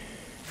 Okay.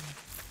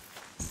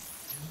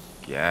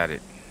 Got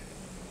it.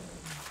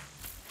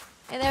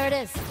 Hey, there it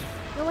is.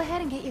 Go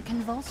ahead and get your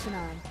convulsion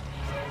on.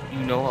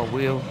 You know I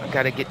will. I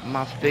gotta get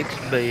my fix,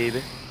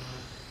 baby.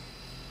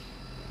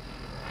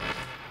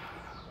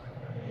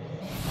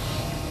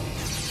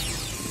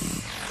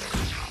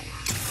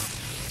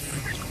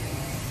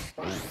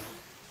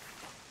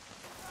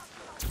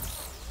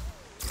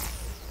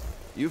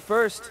 You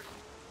first.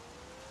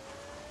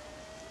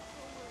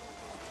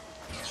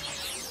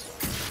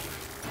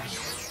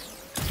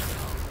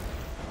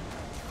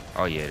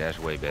 Oh yeah, that's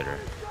way better.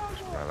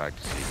 That's what I like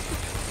to see.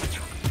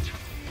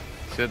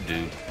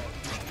 Subdue.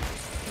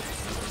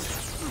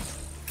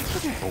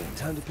 Oh,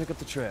 time to pick up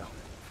the trail.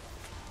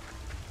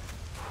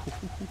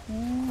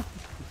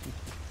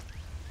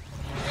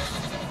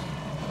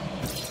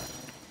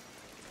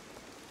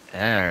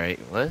 Alright,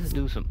 let's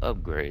do some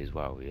upgrades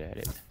while we at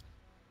it.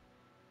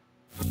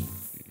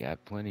 We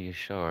got plenty of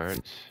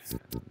shards.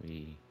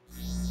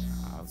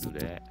 I'll do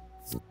that.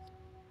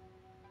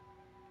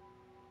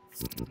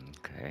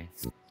 Okay.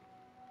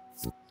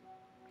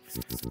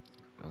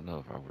 I don't know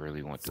if I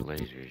really want the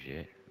lasers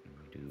yet. Let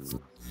me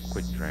do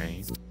quick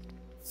drain.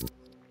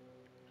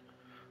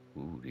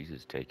 Ooh, these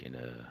is taking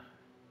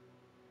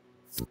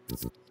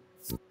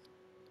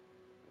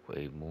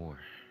way more.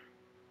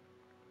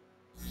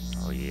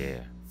 Oh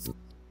yeah.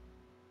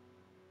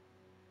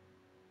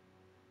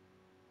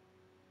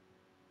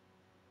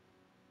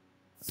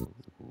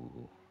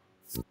 Ooh.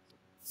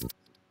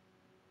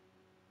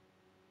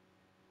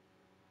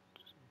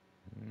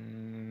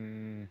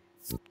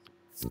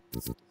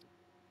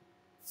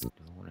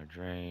 Don't want to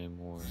drain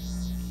more.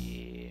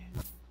 Yeah.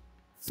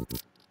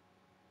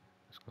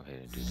 Let's go ahead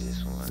and do this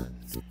one.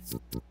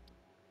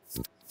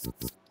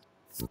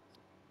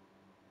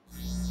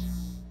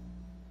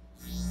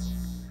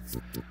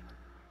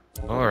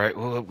 Alright,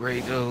 we'll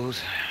upgrade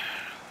those.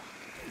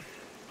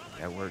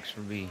 That works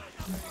for me.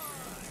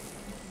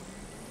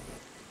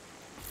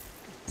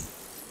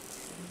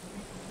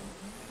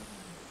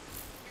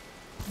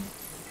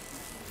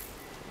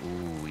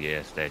 Ooh,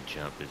 yes, that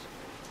jump is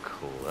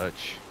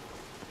clutch.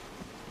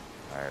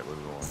 Alright, we're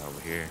going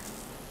over here.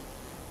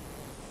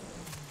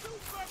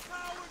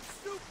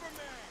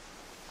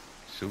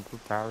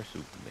 Superpower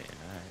Superman,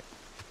 alright.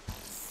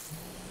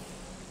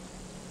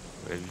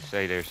 What did you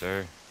say there,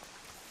 sir?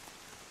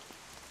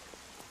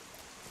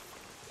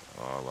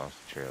 Oh, I lost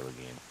the trail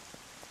again.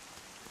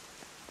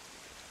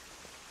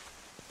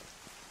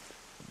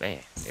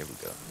 Man, there we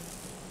go.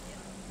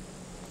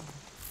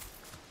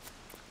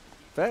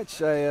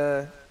 Fetch,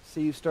 I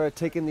see you started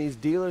taking these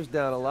dealers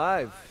down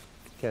alive.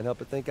 Can't help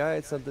but think I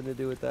had something to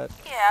do with that.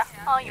 Yeah,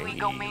 all you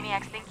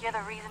egomaniacs think you're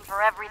the reason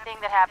for everything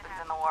that happens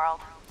in the world.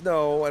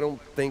 No, I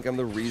don't think I'm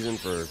the reason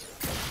for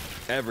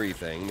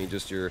everything. I mean,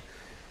 just your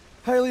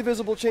highly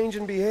visible change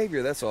in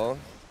behavior, that's all.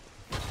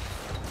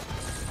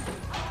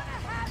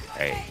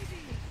 Hey.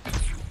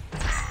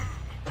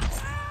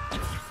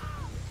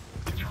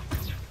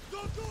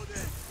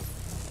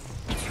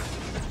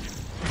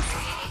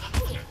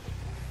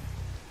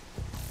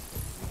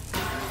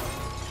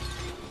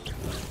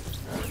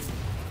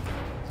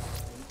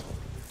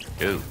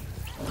 Dude,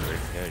 where the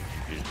hell did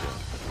you just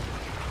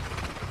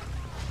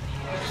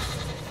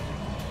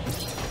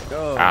go?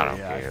 Oh, I don't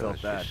yeah, care. I felt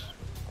Let's that. just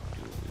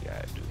do what we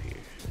gotta do here.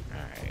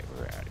 Alright,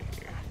 we're out of here.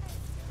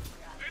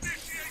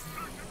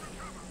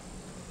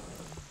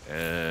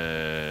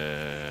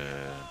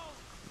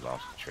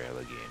 Lost the trail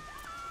again.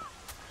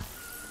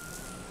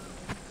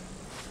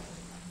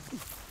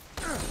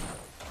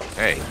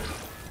 Hey.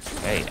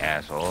 Hey,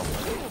 asshole.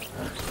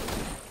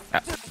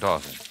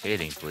 Dawson,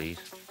 hit him, please.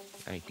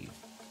 Thank you.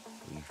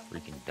 We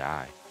freaking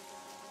die.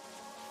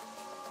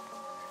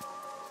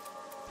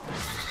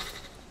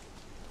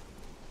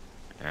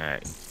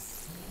 Alright.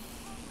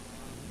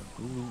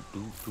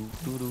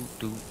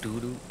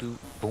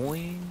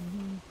 Boing.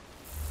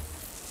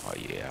 Oh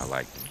yeah, I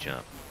like the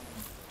jump.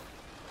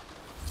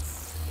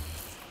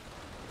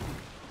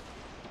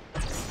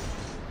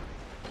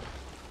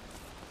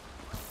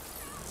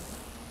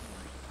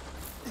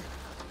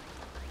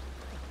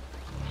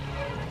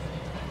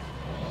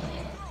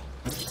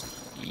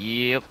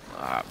 Yep,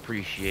 I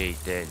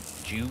appreciate that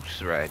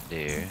juice right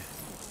there.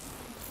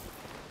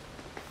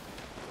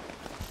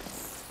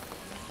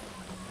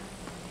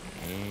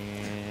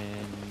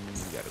 And we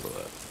gotta go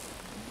up.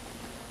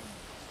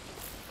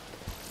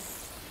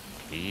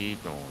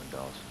 Keep going,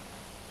 Dawson.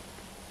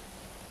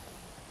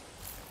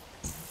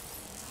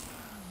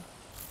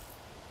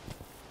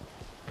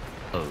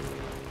 Oh.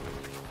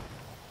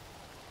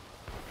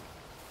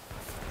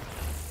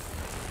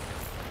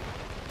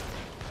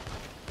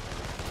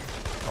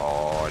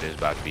 Oh, this is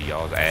about to be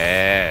y'all's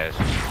ass.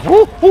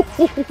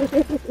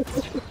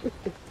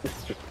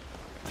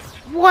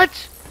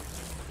 What?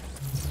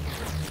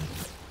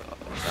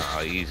 Oh,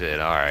 he said,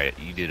 alright,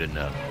 you did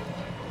enough.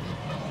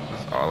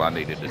 That's all I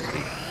needed to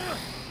see.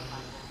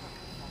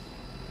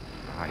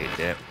 I hit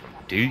that from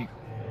deep.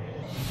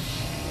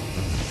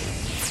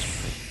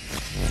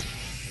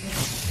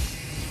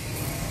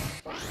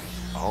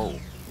 Oh.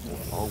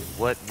 Oh,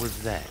 what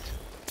was that?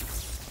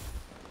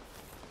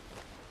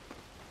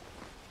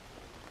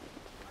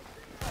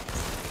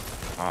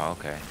 Oh,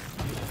 okay.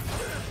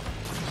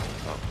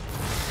 Oh.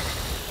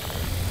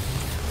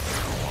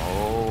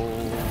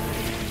 Oh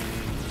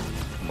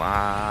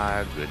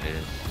my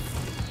goodness.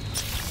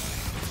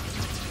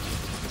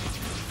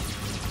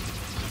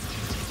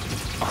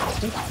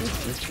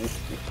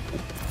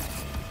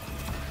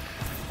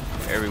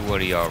 Every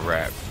one of y'all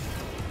rap.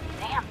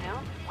 Damn, dude.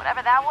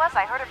 Whatever that was,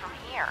 I heard it from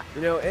here.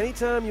 You know,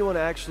 anytime you want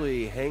to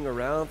actually hang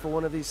around for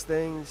one of these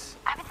things...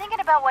 I've been thinking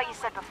about what you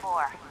said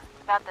before.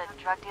 About the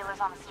drug dealers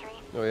on the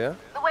street. Oh, yeah?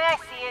 The way I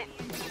see it,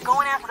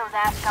 going after those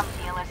ass scum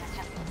dealers is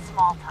just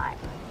small time.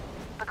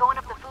 But going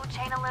up the food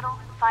chain a little,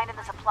 finding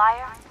the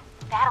supplier,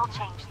 that'll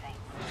change things.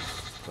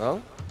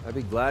 Well, I'd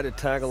be glad to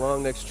tag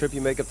along next trip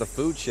you make up the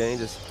food chain.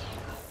 Just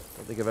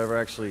don't think I've ever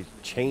actually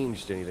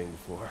changed anything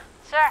before.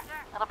 Sure,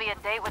 it'll be a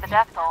date with a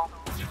death toll.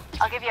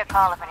 I'll give you a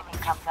call if anything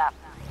comes up.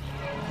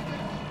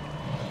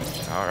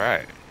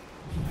 Alright.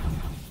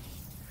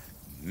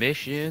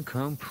 Mission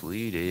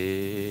completed.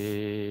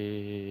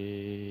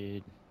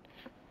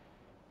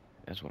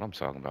 That's what I'm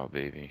talking about,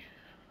 baby.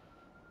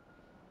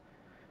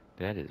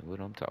 That is what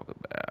I'm talking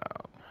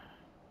about.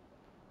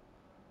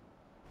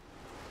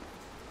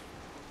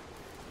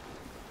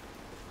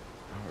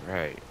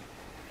 Alright.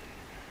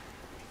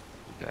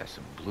 We got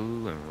some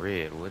blue and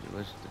red.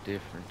 What's the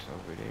difference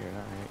over there?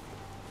 Alright.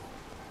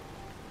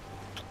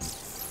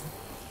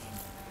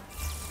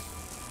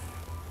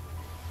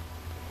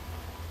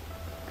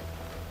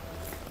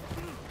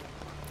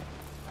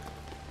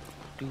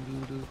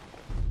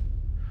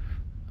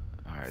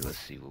 Alright, let's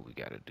see what we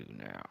gotta do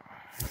now.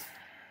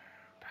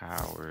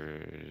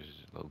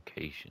 Powers,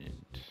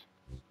 locations.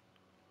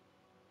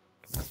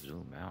 Can I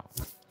zoom out?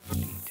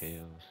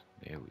 Details.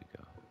 There we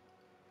go.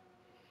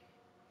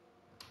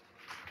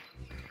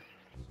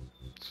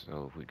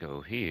 So if we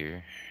go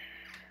here,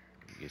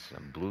 we get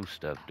some blue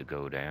stuff to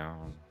go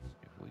down.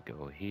 If we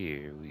go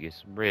here, we get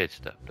some red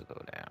stuff to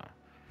go down.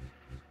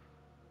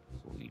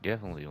 We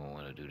definitely don't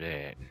want to do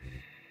that.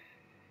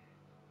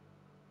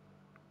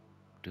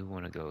 Do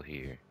want to go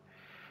here,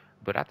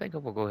 but I think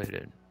I'm gonna go ahead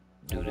and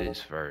do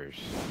this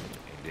first,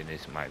 and then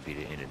this might be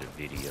the end of the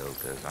video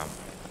because I'm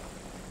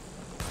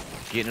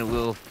getting a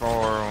little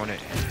far on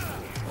it.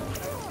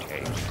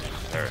 Okay,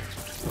 sir.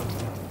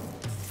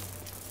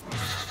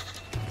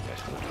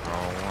 That's the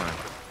wrong one.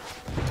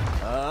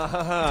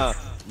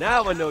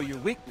 Now I know your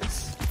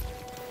weakness.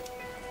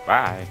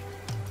 Bye.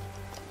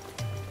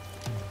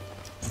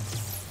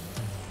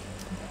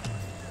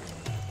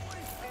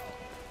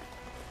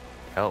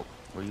 Help.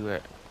 Where you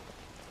at? Oh,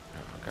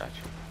 I got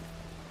you.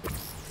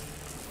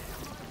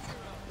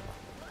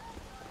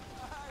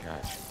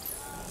 Got you.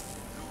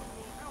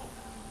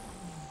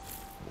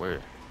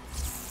 Where?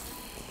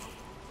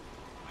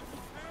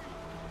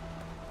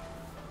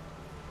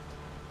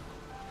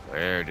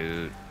 Where,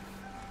 dude?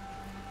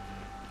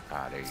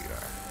 there you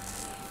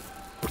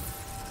are.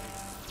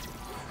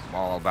 I'm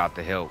all about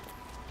the help.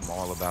 I'm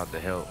all about the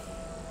help.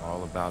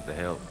 All about the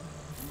help.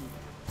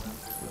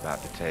 We're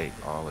about to take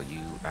all of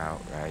you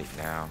out right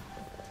now.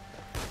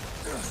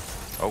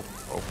 Oh,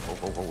 oh, oh,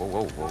 oh, oh, oh,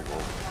 oh, oh,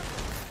 oh.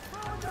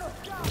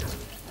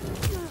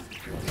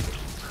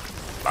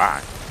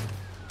 Bye.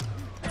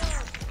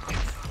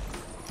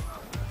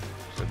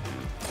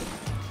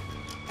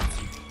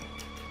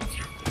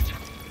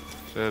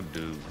 Subdue.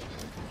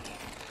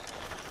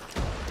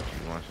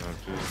 You want some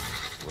too?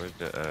 Where's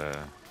the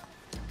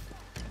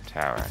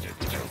tower I need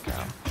to take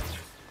out?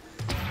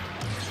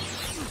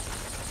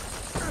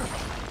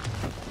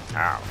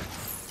 Ow.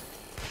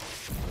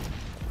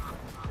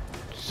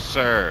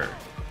 Sir.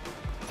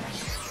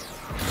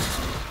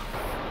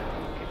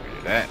 Get rid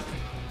of that.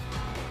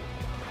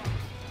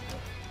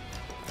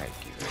 Thank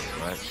you very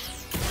much.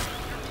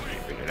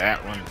 Get rid of that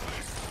one.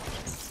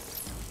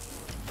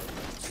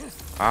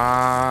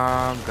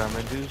 I'm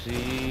coming to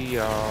see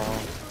y'all.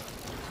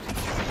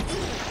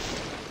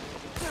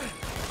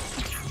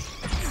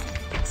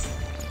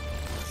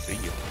 See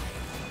you.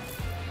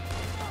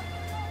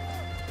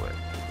 What?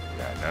 We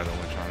got another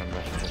one trying to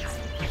mess with us.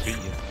 See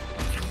you.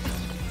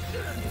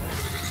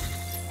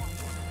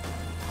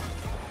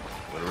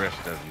 Where the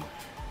rest of you?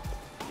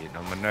 Getting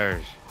on my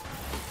nerves.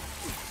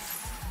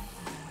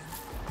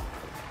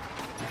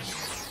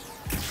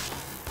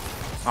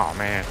 Oh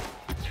man.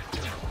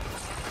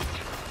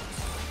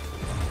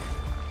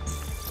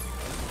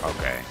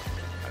 Okay,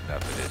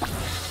 enough of this.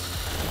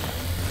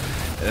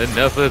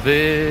 Enough of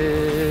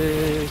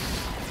this.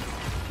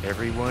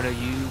 Every one of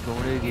you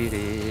gonna get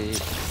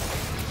it.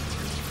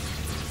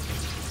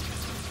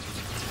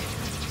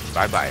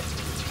 Bye bye.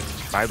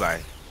 Bye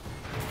bye.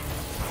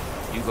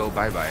 You go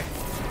bye bye.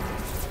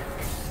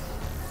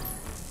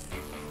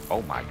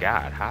 Oh my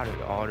God! How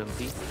did all them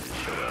people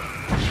show up?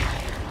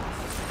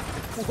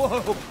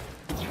 Whoa!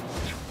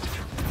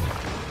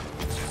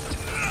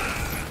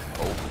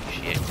 Oh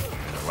shit!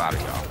 A lot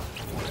of y'all.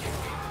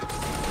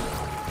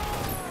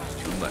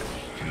 Too much.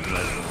 Too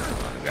much.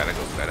 Gotta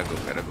go. Gotta go.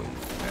 Gotta go.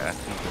 Gotta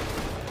go.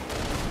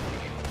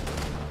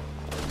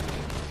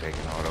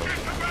 Taking all those.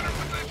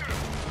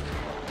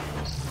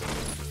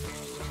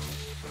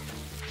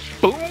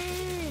 Boom,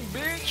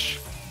 bitch.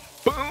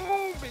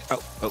 Boom, bitch.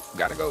 Oh, oh,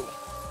 gotta go.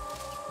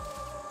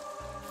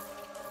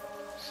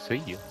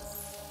 See you.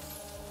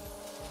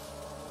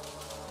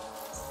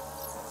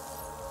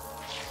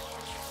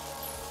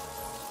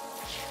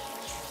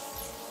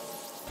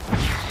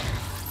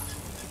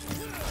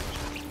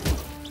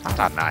 How did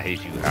I not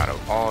hit you out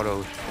of all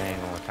those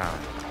things on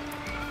time?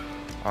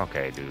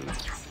 Okay, dude.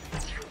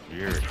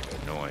 You're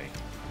annoying.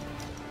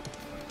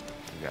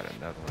 You got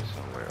another one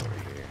somewhere over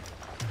here.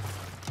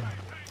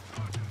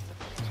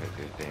 Take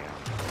this down.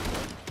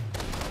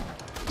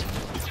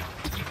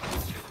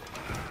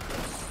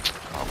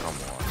 Oh, come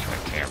on.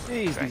 That camera.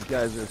 Jeez, these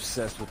guys are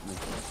obsessed with me.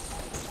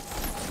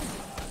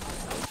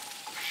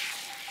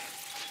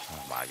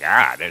 Oh my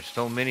God, there's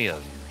so many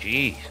of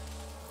you. Jeez.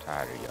 I'm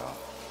tired of y'all.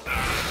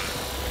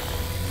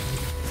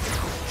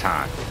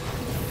 Time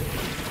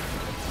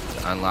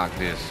to unlock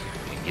this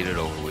and get it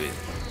over with.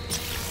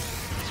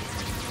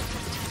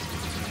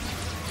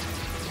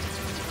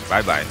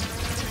 Bye bye.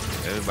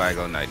 Everybody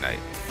go night night.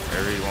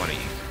 Every one of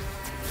you.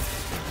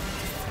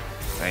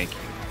 Thank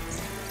you.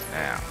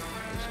 Now,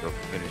 let's go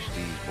finish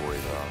these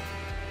boys off.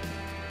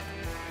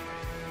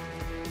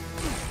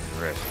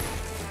 The rest.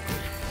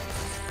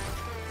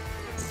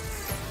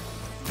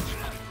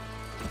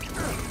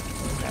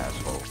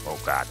 Asshole. Oh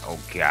God. Oh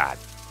God.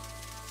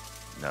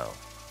 No.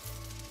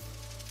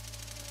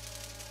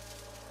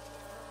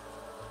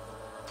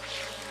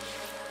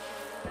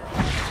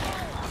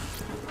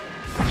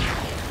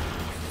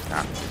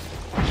 Nah.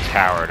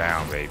 Tower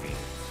down, baby.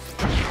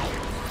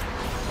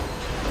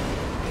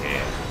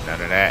 Yeah,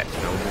 none of that.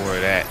 No more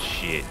of that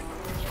shit.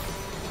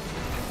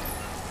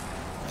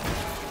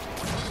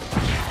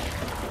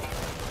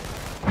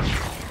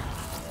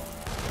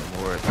 No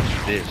more of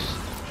this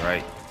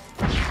right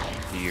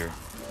here.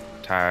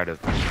 Tired of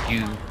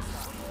you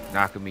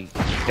knocking me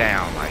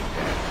down like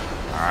that.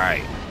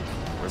 Alright.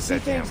 Where's See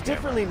that damn things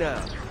differently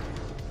now.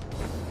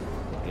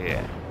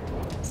 Yeah.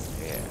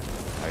 Yeah.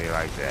 How you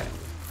like that?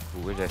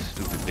 Ooh, where's that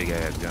stupid big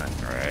ass gun?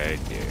 Right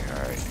there.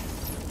 Alright.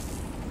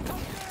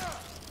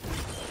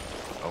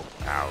 Oh,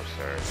 ow,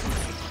 sir.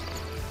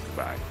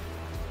 Goodbye.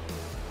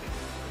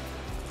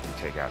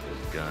 Take out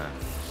this gun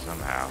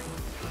somehow.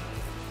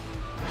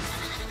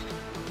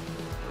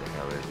 Where the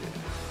hell is it?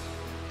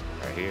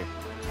 Right here.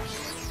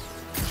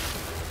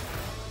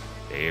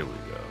 There we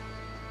go.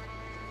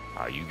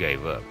 Oh, you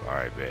gave up.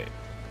 Alright, bet.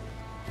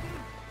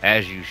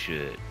 As you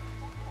should.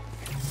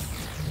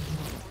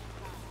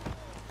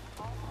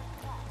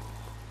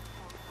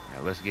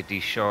 Now let's get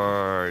these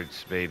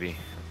shards, baby.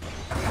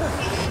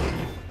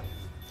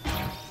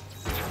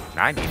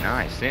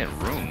 99-cent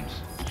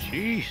rooms.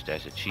 Sheesh,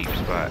 that's a cheap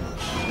spot.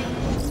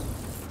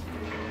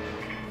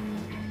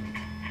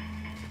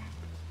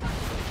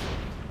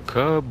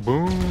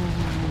 Kaboom!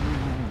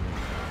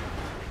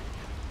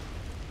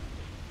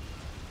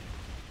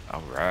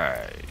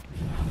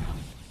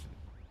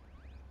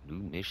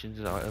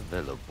 missions are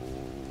available.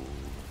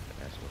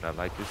 That's what I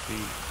like to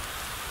see.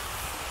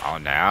 Oh,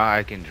 now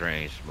I can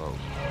drain smoke.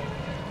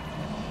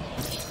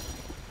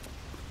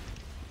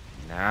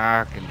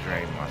 Now I can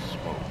drain my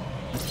smoke.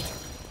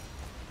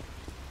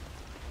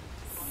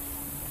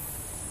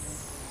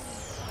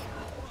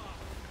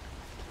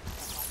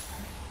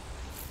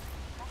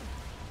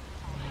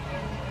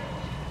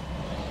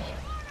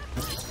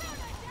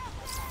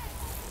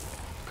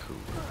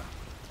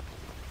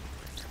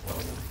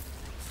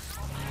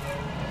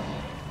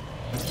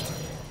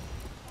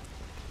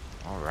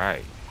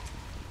 Alright.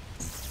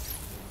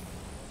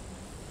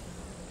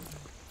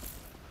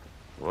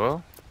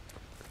 Well,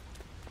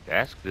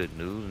 that's good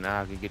news.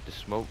 Now I can get the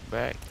smoke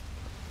back.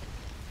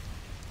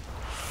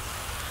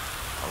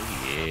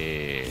 Oh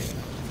yeah.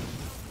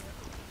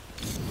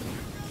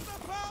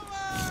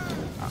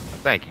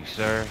 Thank you,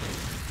 sir.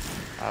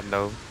 I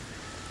know.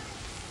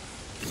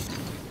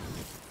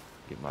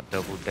 Get my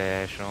double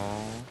dash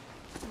on.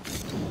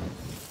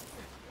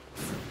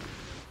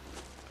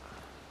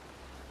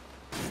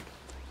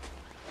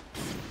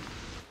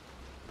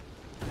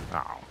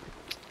 Oh,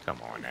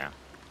 come on now.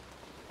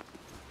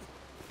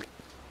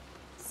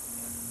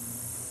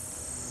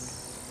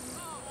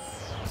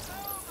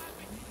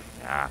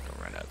 Now I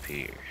can run up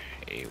here.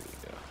 Here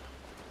we go.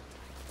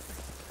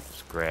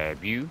 Let's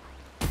grab you.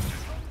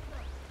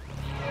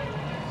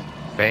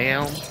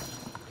 Bam.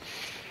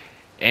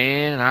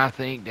 And I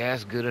think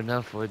that's good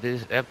enough for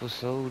this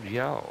episode,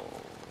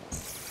 y'all.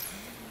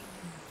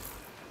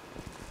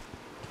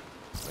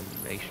 Let me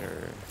make sure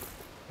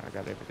I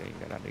got everything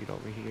that I need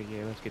over here.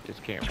 Yeah, let's get this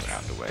camera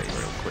out the way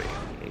real quick.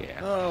 Yeah.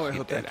 Oh, I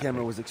hope that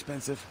camera was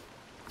expensive.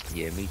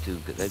 Yeah, me too,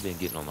 because they've been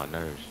getting on my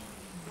nerves.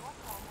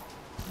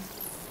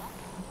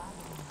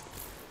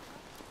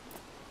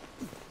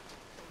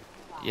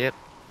 Yep,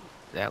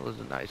 that was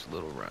a nice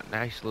little run.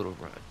 Nice little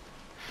run.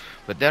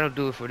 But that'll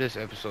do it for this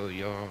episode,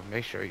 y'all.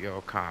 Make sure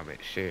y'all comment,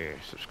 share,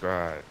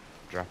 subscribe,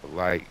 drop a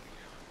like.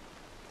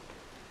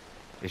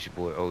 It's your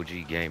boy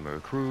OG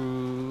Gamer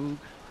Krug,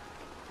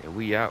 and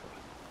we out.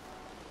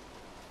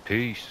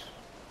 Peace.